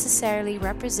not necessarily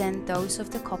represent those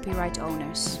of the copyright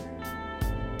owners.